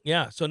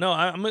 Yeah. So no,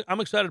 I'm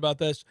excited about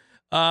this.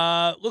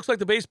 Looks like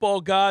the baseball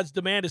gods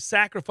demand a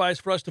sacrifice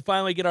for us to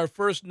finally get our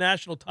first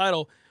national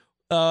title,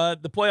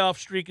 the playoff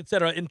streak,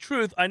 etc. In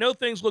truth, I know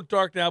things look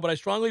dark now, but I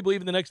strongly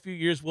believe in the next few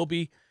years we'll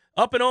be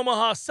up in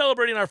Omaha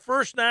celebrating our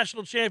first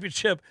national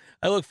championship.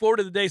 I look forward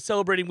to the day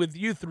celebrating with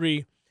you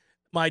three.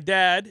 My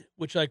dad,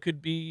 which I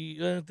could be,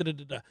 and when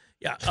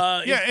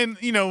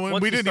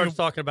once we he didn't starts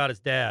talking about his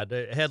dad,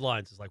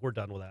 headlines is like, we're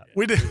done with that.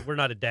 We're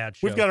not a dad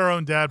show. We've got our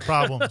own dad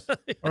problems.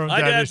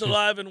 My dad's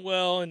alive and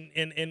well,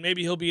 and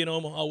maybe he'll be in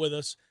Omaha with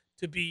us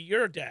to be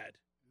your dad.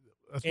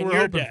 That's what we're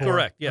hoping for.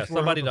 Correct. Yeah,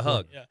 somebody to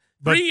hug. Yeah.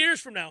 3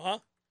 years from now, huh?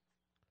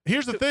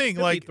 Here's the thing,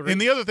 and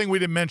the other thing we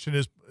didn't mention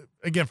is,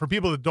 again, for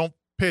people that don't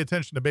pay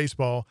attention to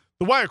baseball,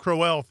 the Wyatt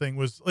Crowell thing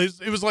was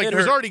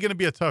already going to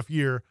be a tough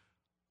year.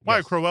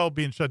 Wyatt Crowell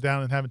being shut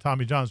down and having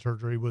Tommy John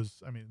surgery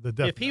was, the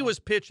death. If he was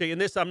pitching, and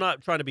this, I'm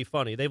not trying to be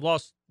funny, they've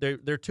lost. They're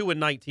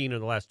 2-19 in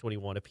the last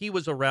 21. If he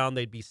was around,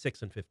 they'd be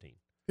 6-15.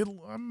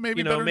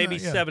 Maybe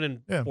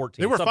 7-14.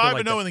 They were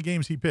 5-0 in the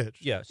games he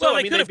pitched. Yeah, so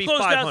they could have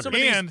closed out some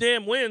of these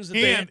damn wins.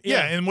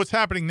 And what's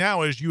happening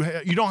now is you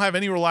don't have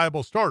any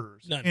reliable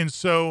starters, and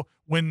so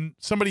when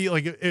somebody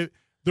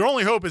their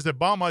only hope is that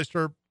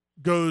Baumeister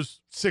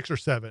goes 6 or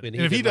 7, and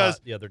if he does,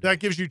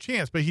 that gives you a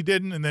chance. But he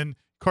didn't, and then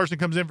Carson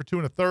comes in for 2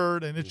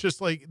 1/3, and it's just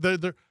like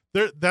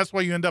that's why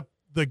you end up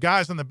the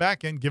guys on the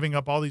back end giving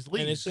up all these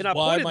leads. And I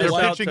pointed this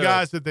they're out pitching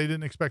guys that they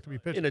didn't expect to be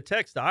pitching. In a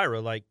text to Ira,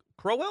 like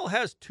Crowell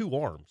has 2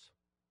 arms.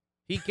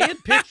 He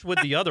can't pitch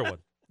with the other one.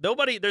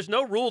 There's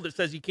no rule that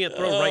says you can't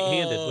throw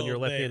right-handed when you're a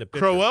left-handed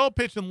pitcher. Crowell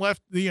pitching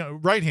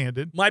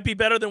right-handed might be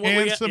better than what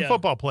we got. Some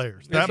football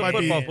players. That might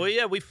be.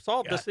 Yeah, we've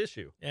solved this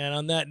issue. And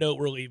on that note,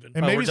 we're leaving.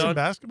 And maybe some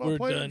basketball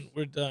players.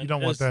 We're done. You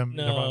don't want them.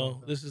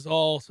 No, this is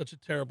all such a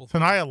terrible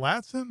thing. Tanaya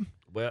Latson.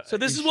 Well, so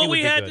this is what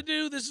we had to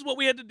do. This is what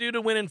we had to do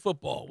to win in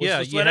football.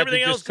 Yeah, just let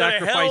everything else go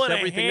to hell in a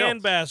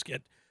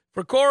handbasket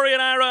For Corey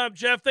and Ira, I'm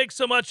Jeff. Thanks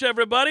so much,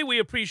 everybody. We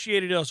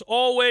appreciate it as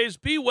always.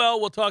 Be well.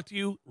 We'll talk to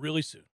you really soon.